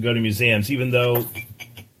jars and go to museums, even though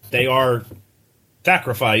they are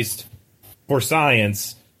sacrificed for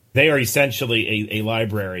science, they are essentially a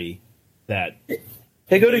library that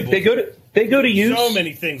they go to use. So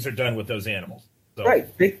many things are done with those animals. So, right,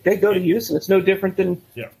 they go to use, and it's no different than.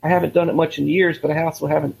 Yeah. I haven't done it much in years, but I also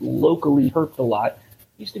haven't locally herped a lot. I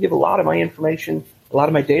used to give a lot of my information, a lot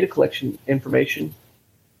of my data collection information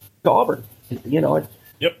to Auburn.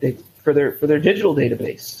 For their digital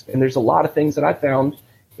database, and there's a lot of things that I found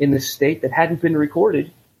in this state that hadn't been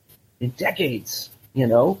recorded in decades.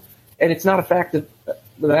 And it's not a fact of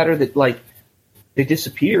the matter that like they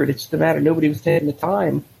disappeared. It's the matter nobody was taking the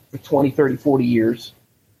time for 20, 30, 40 years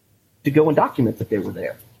to go and document that they were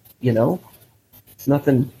there. It's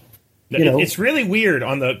nothing. It's really weird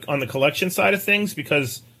on the collection side of things,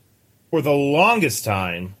 because for the longest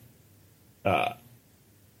time, the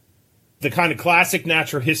kind of classic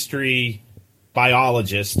natural history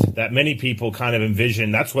biologist that many people kind of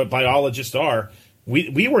envision, that's what biologists are.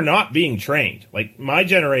 We were not being trained. Like my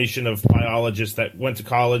generation of biologists that went to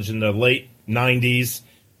college in the late 90s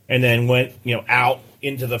and then went, out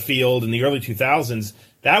into the field in the early 2000s,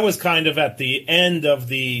 that was kind of at the end of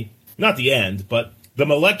not the end, but the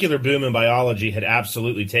molecular boom in biology had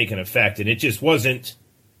absolutely taken effect, and it just wasn't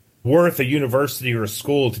worth a university or a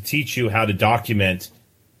school to teach you how to document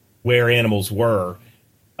where animals were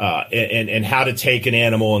and how to take an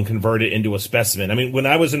animal and convert it into a specimen. I mean, when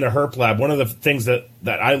I was in the herp lab, one of the things that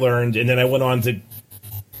I learned, and then I went on to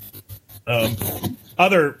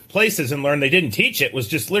other places and learned they didn't teach it, was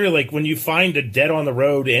just literally like when you find a dead on the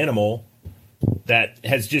road animal that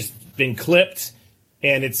has just been clipped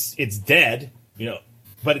and it's dead,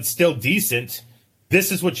 but it's still decent.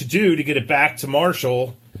 This is what you do to get it back to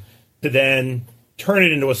Marshall to then turn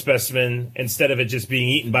it into a specimen instead of it just being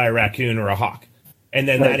eaten by a raccoon or a hawk. And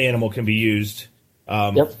then that animal can be used.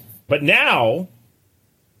 But now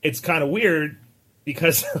it's kind of weird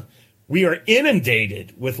because we are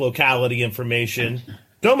inundated with locality information,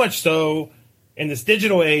 so much so in this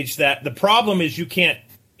digital age that the problem is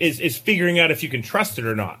is figuring out if you can trust it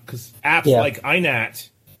or not. Because apps like iNat,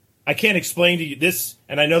 I can't explain to you this,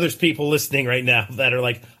 and I know there's people listening right now that are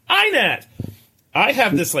like, iNat! I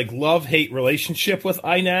have this like love-hate relationship with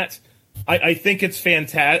iNat. I think it's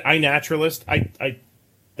fantastic. iNaturalist.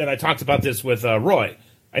 I talked about this with Roy.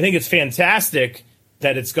 I think it's fantastic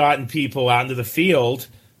that it's gotten people out into the field.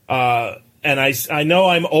 And I know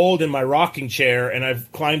I'm old in my rocking chair, and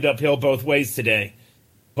I've climbed uphill both ways today.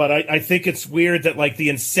 But I think it's weird that like the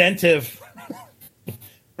incentive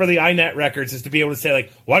for the iNat records is to be able to say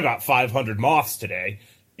like, well, I got 500 moths today.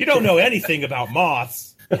 you don't know anything about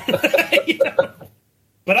moths. You know?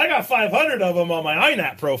 But I got 500 of them on my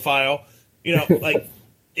INAT profile. You know, like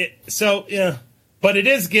it. So yeah, but it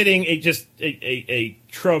is getting a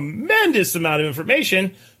tremendous amount of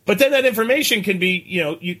information. But then that information can be, you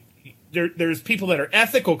know, there's people that are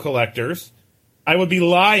ethical collectors. I would be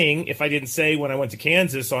lying if I didn't say when I went to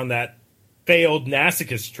Kansas on that failed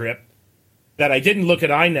Nassicus trip that I didn't look at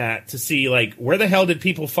INAT to see, like, where the hell did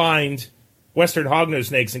people find Western hognose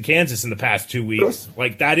snakes in Kansas in the past 2 weeks?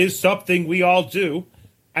 Like, that is something we all do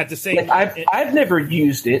at the same time. I've never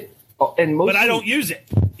used it. But I don't use it.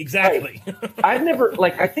 Exactly. Right. I've never,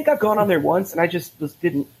 like, I think I've gone on there once, and I just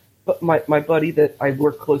didn't. But my buddy that I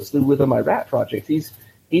work closely with on my rat project, he's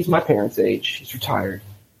my parents' age. He's retired.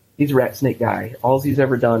 He's a rat snake guy. All he's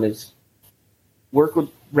ever done is work with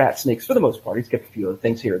rat snakes for the most part. He's kept a few other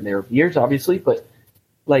things here and there over the years, obviously, but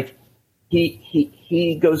like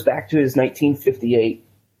he goes back to his 1958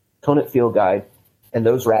 Conant Field Guide, and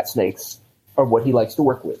those rat snakes are what he likes to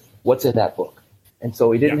work with. What's in that book? And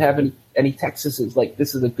so he didn't have any Texases. Like,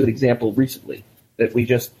 this is a good example recently that we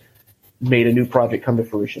just made a new project come to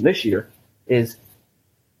fruition this year. Is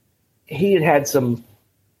he had some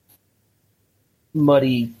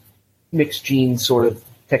muddy mixed gene sort of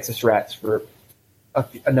Texas rats for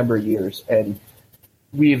a number of years, and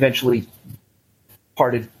we eventually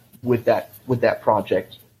parted with that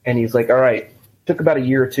project. And he's like, all right, took about a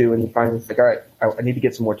year or two, and he finally was like, all right, I need to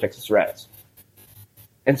get some more Texas rats.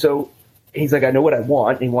 And so he's like, I know what I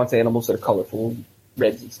want. And he wants animals that are colorful,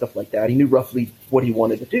 reds and stuff like that. He knew roughly what he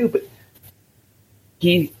wanted to do, but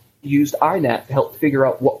he used INAT to help figure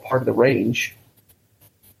out what part of the range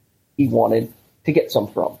he wanted to get some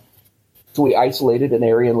from. So we isolated an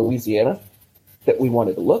area in Louisiana that we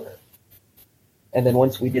wanted to look. And then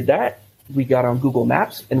once we did that, we got on Google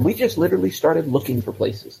Maps, and we just literally started looking for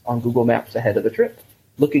places on Google Maps ahead of the trip,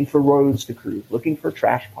 looking for roads to cruise, looking for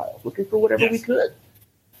trash piles, looking for whatever we could.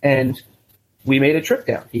 And we made a trip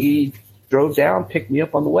down. He drove down, picked me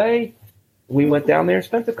up on the way. We went down there and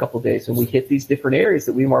spent a couple of days, and we hit these different areas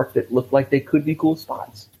that we marked that looked like they could be cool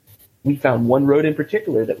spots. We found one road in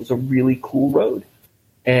particular that was a really cool road,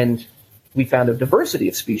 and we found a diversity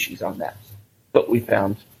of species on that. But we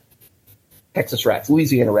found Texas rats,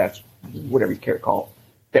 Louisiana rats, whatever you care to call them,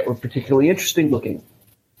 that were particularly interesting looking.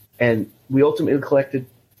 And we ultimately collected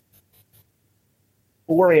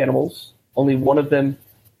 4 animals. Only one of them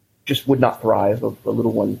just would not thrive. The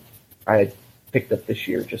little one I had picked up this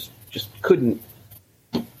year just couldn't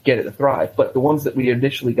get it to thrive. But the ones that we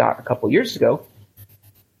initially got a couple years ago,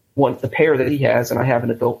 the pair that he has, and I have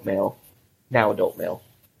an adult male,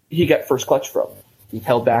 he got first clutch from. We've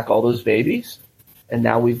held back all those babies, and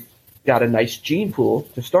now we've got a nice gene pool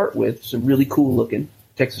to start with, some really cool-looking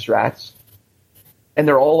Texas rats, and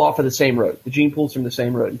they're all off of the same road. The gene pool's from the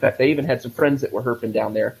same road. In fact, they even had some friends that were herping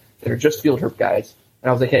down there that are just field herp guys, and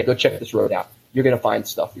I was like, hey, go check this road out. You're going to find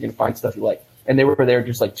stuff. You're going to find stuff you like. And they were there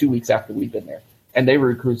just like 2 weeks after we'd been there, and they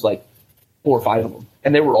recruits like 4 or 5 of them,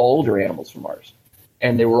 and they were all older animals from ours,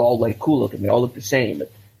 and they were all like cool-looking. They all looked the same.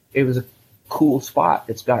 It was a cool spot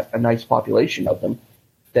that's got a nice population of them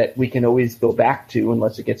that we can always go back to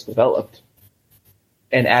unless it gets developed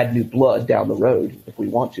and add new blood down the road if we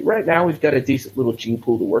want to. Right now, we've got a decent little gene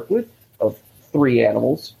pool to work with of 3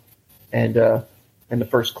 animals and the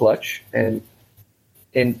first clutch, and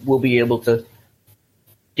we'll be able to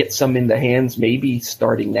get some in the hands maybe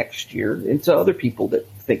starting next year into other people that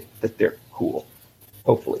think that they're cool,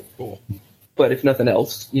 hopefully. Cool. But if nothing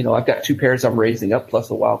else, I've got 2 pairs I'm raising up plus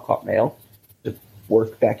a wild-caught male to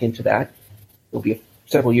work back into that. It'll be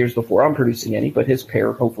several years before I'm producing any, but his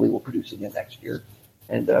pair hopefully will produce again next year.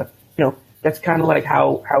 And, that's kind of like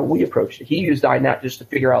how we approached it. He used INAT just to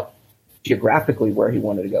figure out geographically where he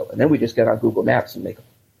wanted to go. And then we just got on Google Maps and make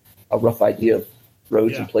a rough idea of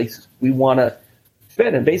roads and places we want to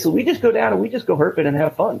spend. And basically we just go down and we just go herping and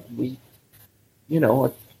have fun. We,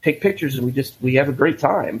 take pictures and we have a great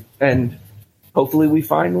time. And hopefully we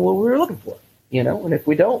find what we were looking for, and if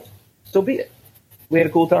we don't, so be it. We had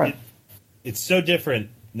a cool time. It's so different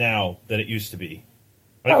now than it used to be.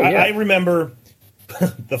 I remember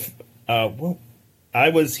I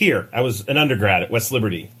was here. I was an undergrad at West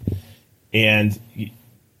Liberty, and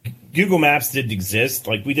Google Maps didn't exist.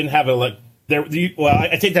 Like, we didn't have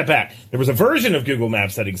I take that back. There was a version of Google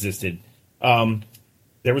Maps that existed.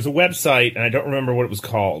 There was a website, and I don't remember what it was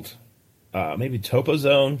called. Maybe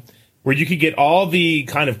TopoZone, where you could get all the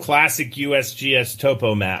kind of classic USGS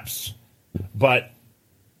topo maps, but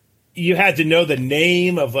you had to know the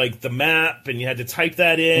name of like the map, and you had to type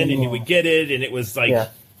that in, and you would get it, and it was like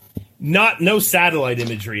no satellite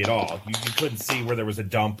imagery at all. You couldn't see where there was a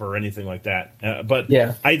dump or anything like that. But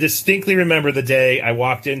I distinctly remember the day I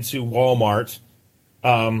walked into Walmart,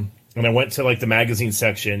 and I went to like the magazine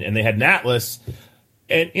section, and they had an atlas,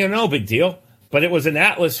 and no big deal. But it was an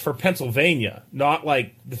atlas for Pennsylvania, not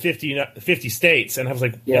like the 50 states. And I was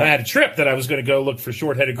like, and I had a trip that I was going to go look for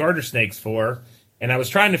short-headed garter snakes for, and I was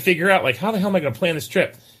trying to figure out like, how the hell am I going to plan this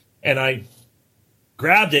trip? And I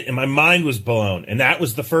grabbed it, and my mind was blown. And that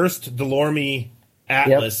was the first Delorme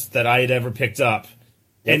atlas that I had ever picked up.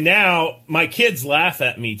 Yep. And now my kids laugh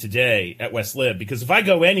at me today at West Lib, because if I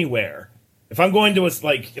go anywhere, if I'm going to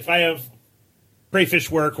if I have crayfish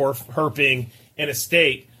work or herping in a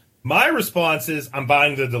state, my response is I'm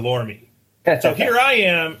buying the Delorme. So here I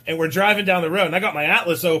am, and we're driving down the road, and I got my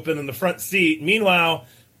atlas open in the front seat. Meanwhile,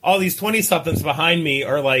 all these 20-somethings behind me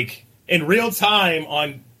are like in real time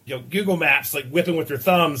on Google Maps, like whipping with their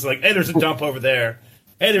thumbs, like, hey, there's a dump over there.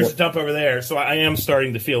 Hey, there's a dump over there. So I am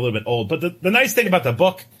starting to feel a little bit old. But the nice thing about the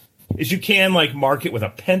book is you can like mark it with a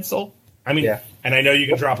pencil. I mean, and I know you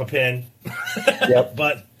can drop a pin.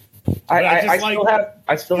 But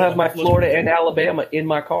I still have my Florida and Alabama in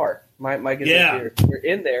my car. My they're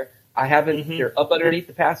in there. I haven't. They're up underneath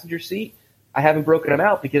the passenger seat. I haven't broken them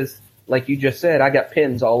out because, like you just said, I got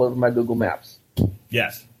pins all over my Google Maps.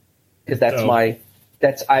 Yes, because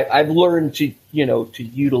I've learned to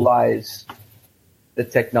utilize the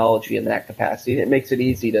technology in that capacity. And it makes it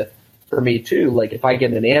easy for me too. Like if I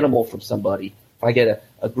get an animal from somebody, if I get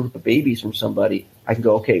a group of babies from somebody, I can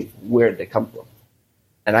go, okay, where did they come from?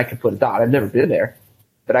 And I can put a dot. I've never been there,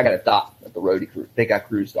 but I got a dot at the roadie crew. They got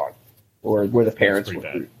cruised on, or where the parents were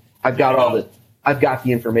cruised. I've got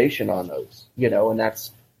the information on those, and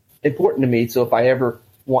that's important to me. So if I ever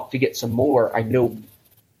want to get some more, I know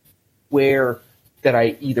where that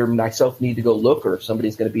I either myself need to go look, or if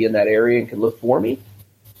somebody's going to be in that area and can look for me.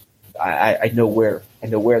 I know where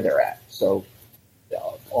they're at. So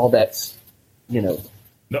all that's No,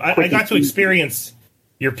 I got to experience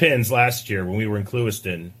your pins last year when we were in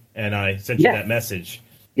Clewiston, and I sent you that message.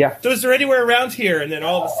 Yeah. So is there anywhere around here? And then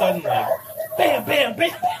all of a sudden, like, bam, bam,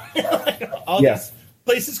 bam, all these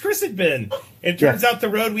places Chris had been. And it turns out the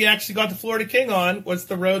road we actually got the Florida King on was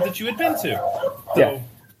the road that you had been to. So,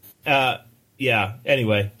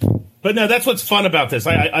 anyway. But no, that's what's fun about this.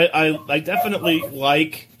 I definitely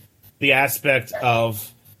like the aspect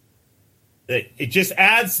of it just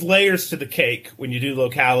adds layers to the cake when you do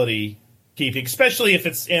locality keeping, especially if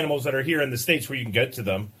it's animals that are here in the States where you can get to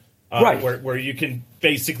them. Where you can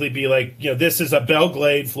basically be like, this is a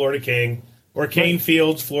Belglade Florida King or Cane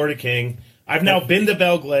Fields Florida King. I've now been to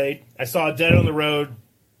Belglade. I saw a dead on the road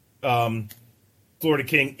Florida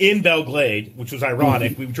King in Belglade, which was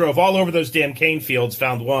ironic. We drove all over those damn cane fields,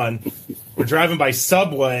 found one. We're driving by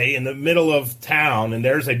Subway in the middle of town, and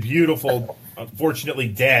there's a beautiful, unfortunately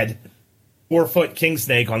dead, 4-foot king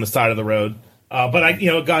snake on the side of the road. But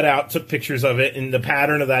I, got out, took pictures of it, and the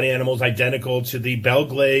pattern of that animal is identical to the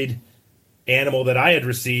Belglade animal that I had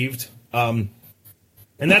received. And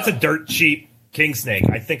that's a dirt cheap king snake.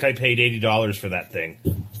 I think I paid $80 for that thing.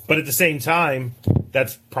 But at the same time,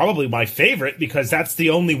 that's probably my favorite because that's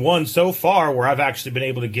the only one so far where I've actually been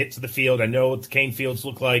able to get to the field. I know what the cane fields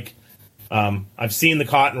look like. I've seen the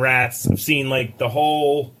cotton rats. I've seen like the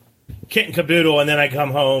whole kit and caboodle, and then I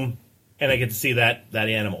come home and I get to see that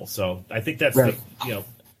animal. So I think that's I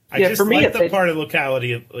just like the part of the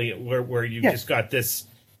locality where you just got this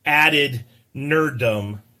added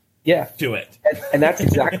nerddom to it. And that's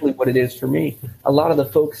exactly what it is for me. A lot of the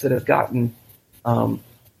folks that have gotten some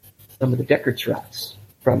of the Darkhorse rats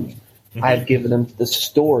from me, I've given them the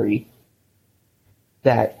story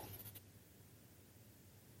that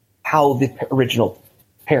how the original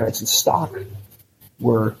parents and stock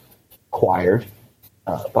were acquired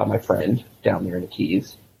by my friend down there in the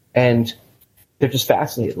Keys, and they're just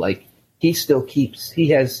fascinated. Like he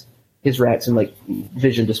has his rats in like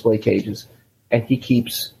vision display cages, and he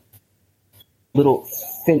keeps little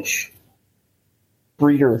finch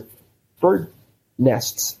breeder bird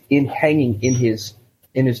nests hanging in his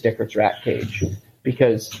Darkhorse rat cage,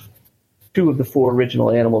 because 2 of the 4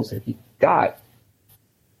 original animals that he got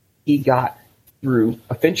through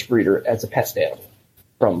a finch breeder as a pest animal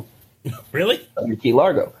from Key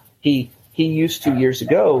Largo. He used to years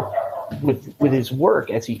ago with his work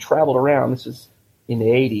as he traveled around. This is in the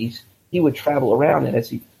 80s. He would travel around, and as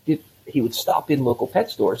he would stop in local pet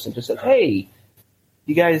stores and just say, "Hey,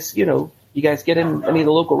 you guys get in any of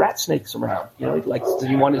the local rat snakes around? Like, do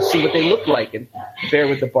you want to see what they look like?" And bear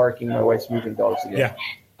with the barking. My wife's moving dogs again.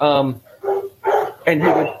 Yeah. And he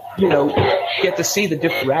would, get to see the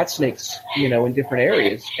different rat snakes, in different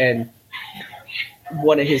areas. And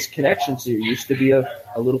one of his connections here used to be a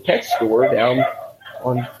little pet store down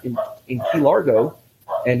in Key Largo,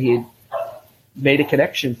 and he had made a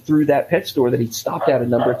connection through that pet store that he'd stopped at a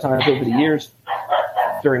number of times over the years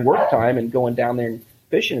during work time and going down there and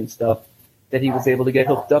fishing and stuff, that he was able to get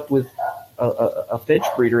hooked up with a finch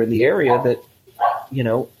breeder in the area that,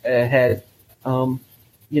 had,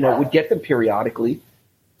 would get them periodically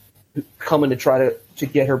coming to try to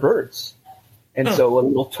get her birds. And so a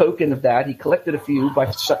little token of that, he collected a few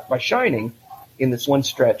by shining in this one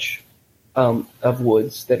stretch of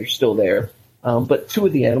woods that are still there. But two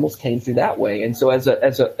of the animals came through that way. And so as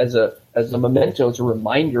a memento, as a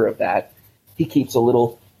reminder of that, he keeps a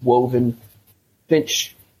little woven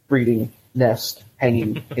finch breeding nest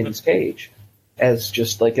hanging in his cage as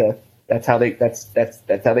just like that's how they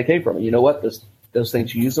came from it. You know what? Those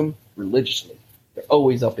things, you use them religiously. They're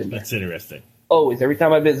always up in there. That's interesting. Always. Every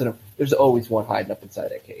time I visit them, there's always one hiding up inside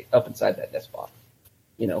that cage, up inside that nest box.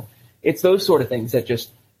 It's those sort of things that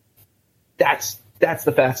just, that's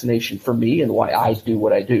the fascination for me and why I do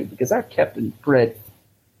what I do, because I've kept and bred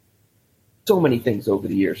so many things over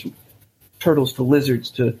the years, from turtles to lizards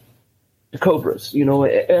to cobras,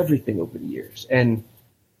 everything over the years. And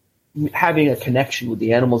having a connection with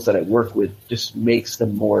the animals that I work with just makes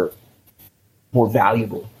them more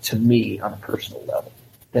valuable to me on a personal level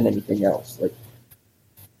than anything else. Like,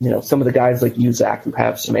 some of the guys like you, Zach, who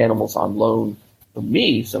have some animals on loan from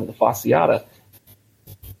me, some of the fasciata,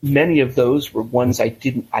 many of those were ones I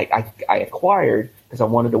acquired because I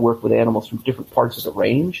wanted to work with animals from different parts of the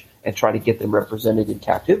range and try to get them represented in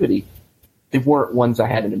captivity. They weren't ones I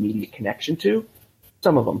had an immediate connection to,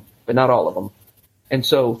 some of them, but not all of them. And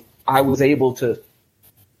so I was able to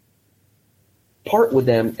part with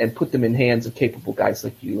them and put them in hands of capable guys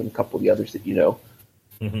like you and a couple of the others that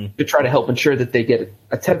to try to help ensure that they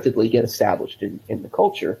attemptedly get established in the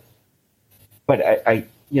culture. But I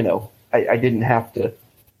didn't have to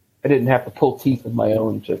pull teeth of my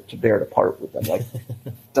own to bear it apart with them like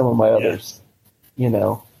some of my others,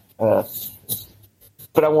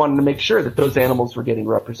 but I wanted to make sure that those animals were getting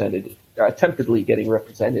represented, attemptedly getting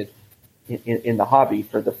represented in the hobby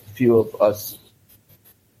for the few of us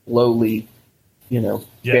lowly,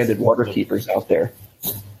 banded water keepers out there.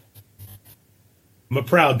 I'm a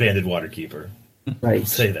proud banded water keeper. Right.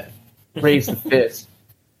 Say that. Raise the fist.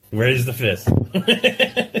 Raise the fist.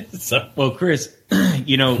 Well, Chris,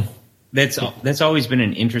 that's always been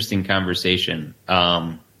an interesting conversation.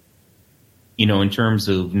 In terms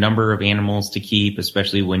of number of animals to keep,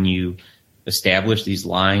 especially when you establish these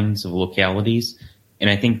lines of localities. And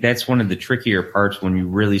I think that's one of the trickier parts when you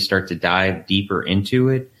really start to dive deeper into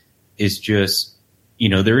it, is just,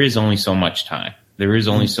 there is only so much time. There is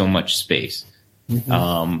only so much space.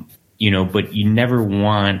 Mm-hmm. But you never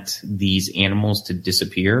want these animals to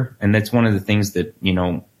disappear. And that's one of the things that,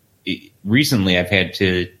 recently I've had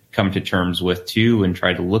to come to terms with too, and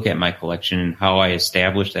try to look at my collection and how I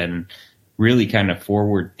establish that, and really kind of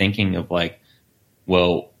forward thinking of like,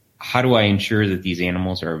 well, how do I ensure that these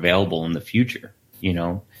animals are available in the future?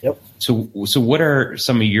 Yep. So what are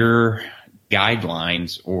some of your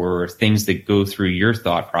guidelines or things that go through your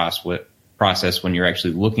thought process when you're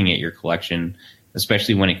actually looking at your collection,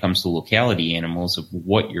 especially when it comes to locality animals, of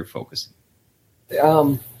what you're focusing?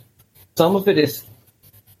 Some of it is,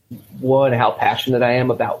 one, how passionate I am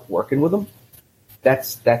about working with them.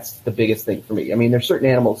 That's the biggest thing for me. I mean, there's certain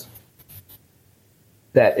animals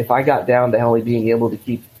that if I got down to only being able to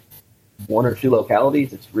keep one or two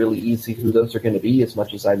localities, it's really easy who those are going to be, as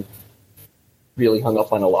much as I'm really hung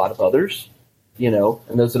up on a lot of others, and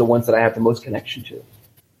those are the ones that I have the most connection to.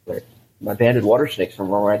 Like my banded water snakes from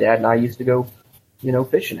where my dad and I used to go,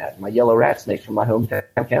 fishing at, my yellow rat snakes from my hometown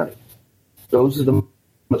county. Those are the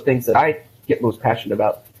things that I get most passionate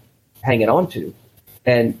about hanging on to,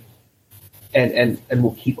 and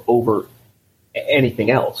will keep over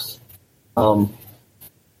anything else.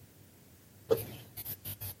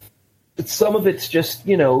 Some of it's just,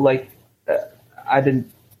 I've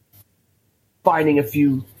been finding a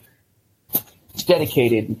few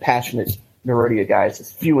dedicated and passionate Neurodia guys,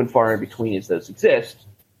 as few and far in between as those exist,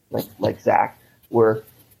 like Zach, where you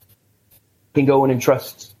can go in and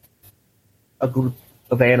trust a group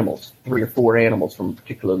of animals, 3 or 4 animals from a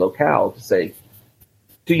particular locale, to say,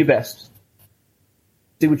 do your best.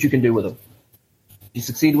 See what you can do with them. If you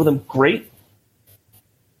succeed with them, great.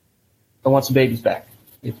 I want some babies back.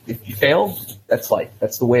 If you fail, that's life.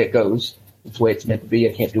 That's the way it goes. It's the way it's meant to be.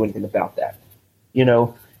 I can't do anything about that.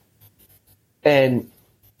 And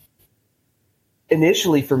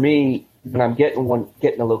initially for me, when I'm getting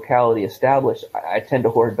a locality established, I tend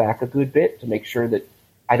to hoard back a good bit to make sure that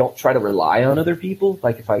I don't try to rely on other people.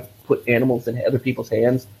 Like if I put animals in other people's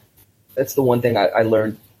hands, that's the one thing I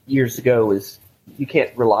learned years ago is you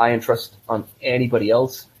can't rely and trust on anybody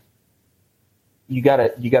else. You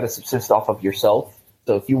gotta subsist off of yourself.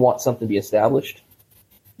 So if you want something to be established,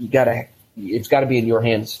 it's gotta be in your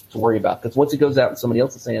hands to worry about. Because once it goes out in somebody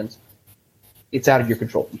else's hands, it's out of your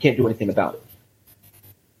control. You can't do anything about it.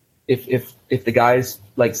 If the guys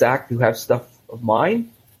like Zach who have stuff of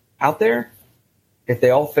mine out there, if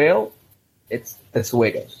they all fail, that's the way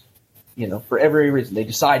it goes. You know, for every reason. They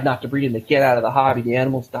decide not to breed and they get out of the hobby, the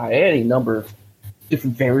animals die, any number of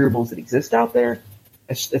different variables that exist out there.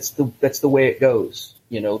 That's the way it goes.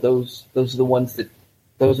 You know, those are the ones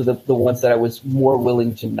that I was more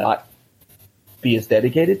willing to not be as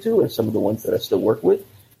dedicated to as some of the ones that I still work with.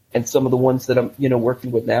 And some of the ones that I'm,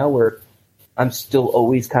 working with now where I'm still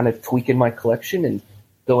always kind of tweaking my collection and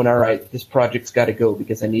going, all right, this project's got to go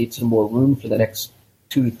because I need some more room for the next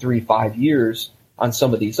 2, 3, 5 years on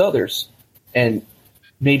some of these others. And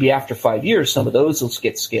maybe after 5 years, some of those will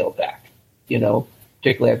get scaled back,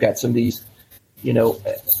 particularly I've got some of these,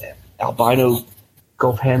 albino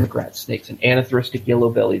Gulf hammergrat snakes and anathrustic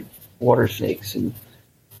yellow-bellied water snakes and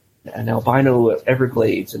albino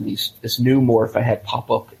Everglades and this new morph I had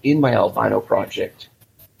pop up in my albino project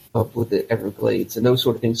up with the Everglades and those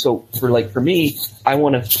sort of things. So for me, I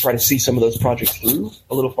want to try to see some of those projects through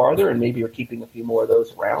a little farther and maybe are keeping a few more of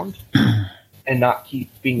those around and not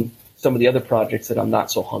keeping some of the other projects that I'm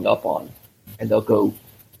not so hung up on. And they'll go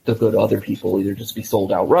to other people, either just be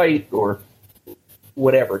sold outright or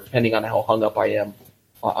whatever, depending on how hung up I am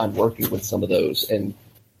on working with some of those.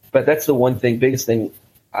 But that's the one thing, biggest thing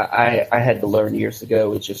I had to learn years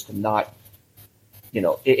ago is just to not,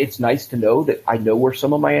 it's nice to know that I know where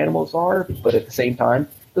some of my animals are, but at the same time,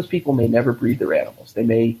 those people may never breed their animals. They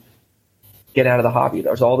may get out of the hobby.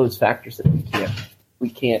 There's all those factors that we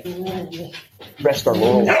can't rest our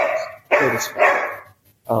laurels on, so to speak,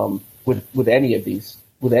 with any of these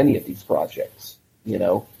projects,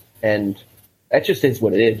 and that just is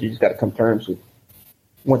what it is. You just got to come to terms with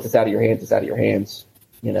once it's out of your hands, it's out of your hands,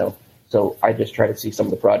 So I just try to see some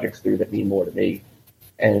of the projects through that mean more to me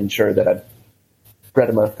and ensure that I've read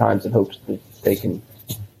them enough times in hopes that they can,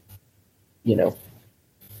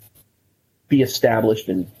 be established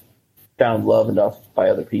and found love enough by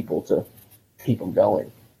other people to keep them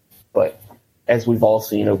going. But as we've all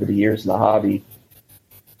seen over the years in the hobby,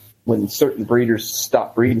 when certain breeders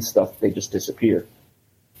stop breeding stuff, they just disappear.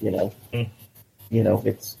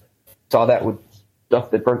 Saw that with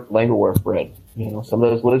stuff that Bert Langerwerf bred. Some of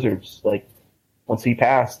those lizards, like once he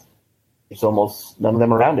passed, there's almost none of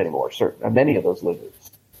them around anymore. Many of those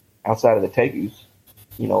lizards, outside of the tegus,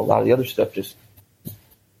 a lot of the other stuff just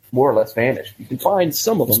more or less vanished. You can find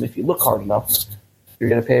some of them if you look hard enough. You're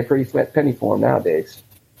going to pay a pretty fat penny for them nowadays,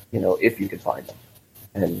 if you can find them.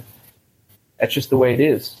 And that's just the way it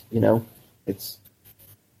is. It's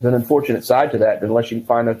an unfortunate side to that, unless you can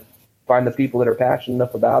find the people that are passionate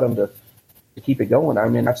enough about them to keep it going. I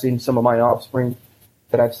mean, I've seen some of my offspring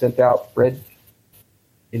that I've sent out bred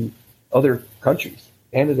in other countries,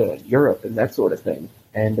 Canada, Europe, and that sort of thing.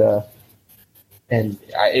 And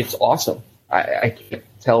it's awesome. I can't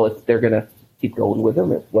tell if they're going to keep going with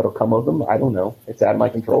them, if what'll come of them. I don't know. It's out of my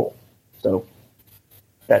control. So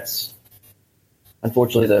that's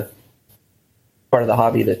unfortunately the part of the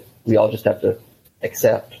hobby that we all just have to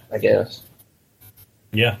accept, I guess.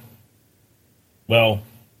 Yeah. Well,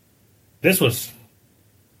 this was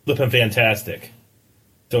flipping fantastic.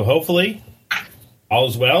 So hopefully all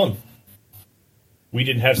is well. And we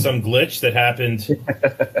didn't have some glitch that happened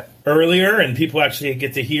earlier and people actually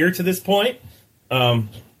get to hear to this point.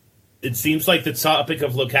 It seems like the topic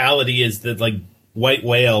of locality is the white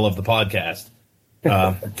whale of the podcast.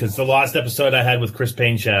 Because the last episode I had with Chris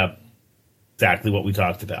Painshab, exactly what we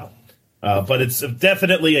talked about. But it's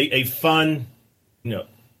definitely a fun,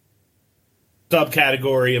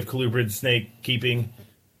 subcategory of colubrid snake keeping.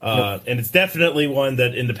 And it's definitely one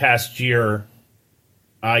that in the past year,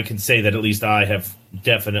 I can say that at least I have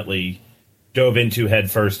definitely dove into head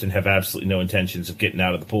first and have absolutely no intentions of getting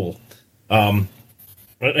out of the pool. And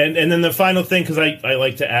then the final thing, because I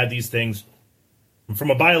like to add these things,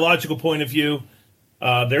 from a biological point of view,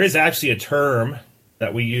 there is actually a term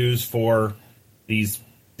that we use for these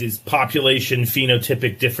population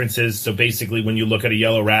phenotypic differences. So basically when you look at a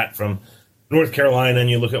yellow rat from North Carolina and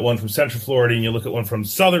you look at one from Central Florida and you look at one from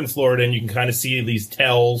Southern Florida, and you can kind of see these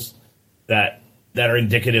tells that are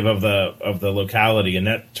indicative of the locality, and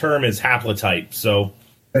that term is haplotype. So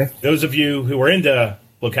those of you who are into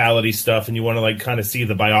locality stuff and you want to kind of see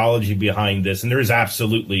the biology behind this, and there is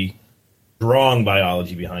absolutely strong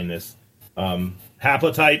biology behind this,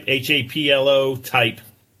 Haplotype, HAPLO type.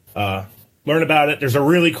 Learn about it. There's a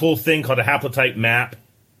really cool thing called a haplotype map.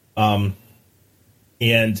 And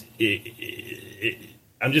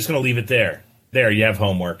I'm just going to leave it there. There, you have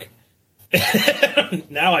homework.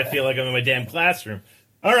 Now I feel like I'm in my damn classroom.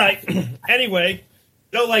 All right. Anyway,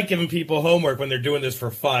 don't like giving people homework when they're doing this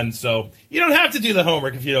for fun, so you don't have to do the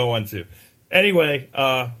homework if you don't want to. Anyway,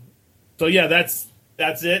 so yeah, that's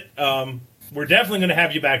it. We're definitely going to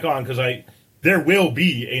have you back on because there will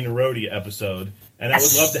be a Nerodia episode, and I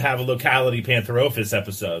would love to have a Locality Pantherophis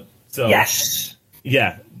episode. So yes,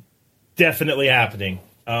 yeah, definitely happening.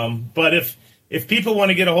 But if people want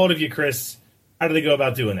to get a hold of you, Chris, how do they go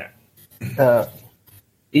about doing that?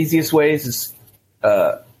 Easiest ways is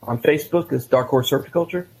on Facebook is Darkhorse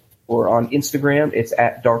Herpetoculture, or on Instagram it's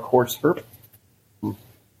at Darkhorse Herp.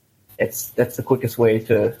 That's the quickest way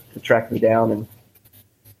to track me down and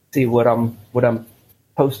see what I'm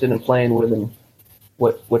posting and playing with, and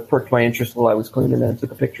what perked my interest while I was cleaning and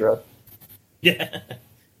took a picture of. Yeah.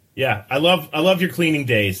 I love your cleaning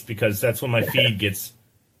days because that's when my feed gets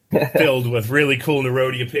filled with really cool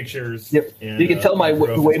Nerodia pictures. Yep. And, you can tell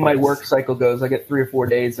the way my work cycle goes. I get 3 or 4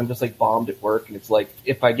 days. I'm just like bombed at work, and it's like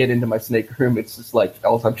if I get into my snake room, it's just like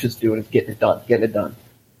all I'm just doing is getting it done.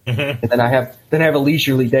 Mm-hmm. And then I have a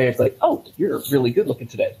leisurely day. It's like, oh, you're really good looking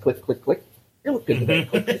today. Click, click, click. You look good today.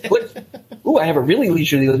 Click, click, click. Ooh, I have a really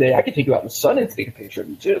leisurely day. I can take you out in the sun and take a picture of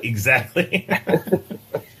you too. Exactly.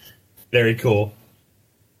 Very cool.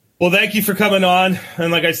 Well, thank you for coming on.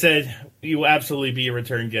 And like I said, you will absolutely be a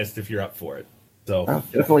return guest if you're up for it. So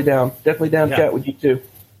definitely down. Definitely down to chat with you too.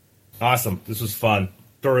 Awesome. This was fun.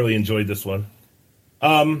 Thoroughly enjoyed this one.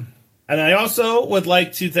 And I also would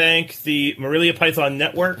like to thank the Morelia Python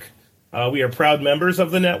Network. We are proud members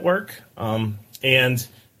of the network and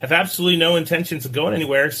have absolutely no intentions of going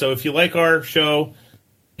anywhere. So if you like our show,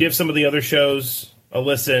 give some of the other shows a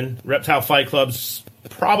listen. Reptile Fight Club's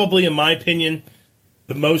probably, in my opinion,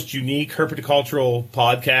 the most unique herpetocultural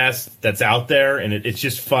podcast that's out there, and it's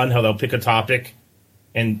just fun how they'll pick a topic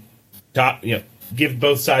and give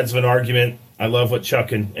both sides of an argument. I love what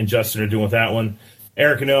Chuck and Justin are doing with that one.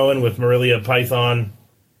 Eric and Owen with Morelia Python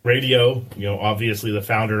Radio, obviously the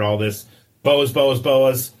founder of all this. Boas,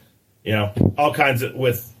 all kinds of,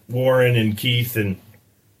 with Warren and Keith and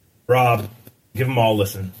Rob. Give them all a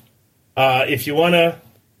listen. If you want to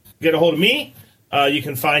get a hold of me, you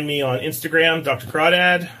can find me on Instagram, Dr.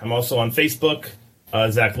 Crawdad. I'm also on Facebook,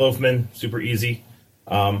 Zach Loafman, super easy.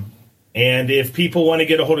 And if people want to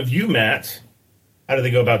get a hold of you, Matt, how do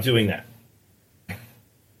they go about doing that?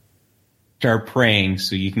 Start praying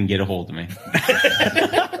so you can get a hold of me.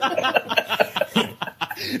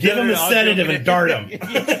 Give him a sedative and dart him.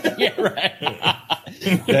 Yeah, right.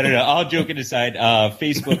 No. All joking aside,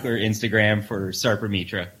 Facebook or Instagram for Sarper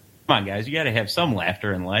Mitra. Come on, guys. You got to have some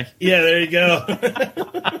laughter in life. Yeah, there you go.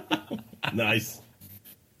 Nice.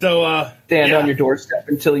 So, stand on your doorstep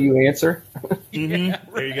until you answer.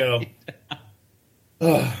 Mm-hmm. There you go.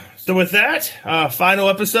 So with that, final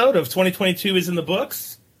episode of 2022 is in the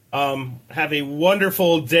books. Have a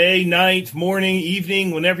wonderful day, night, morning,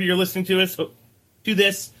 evening, whenever you're listening to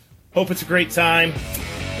this. Hope it's a great time.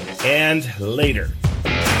 And later.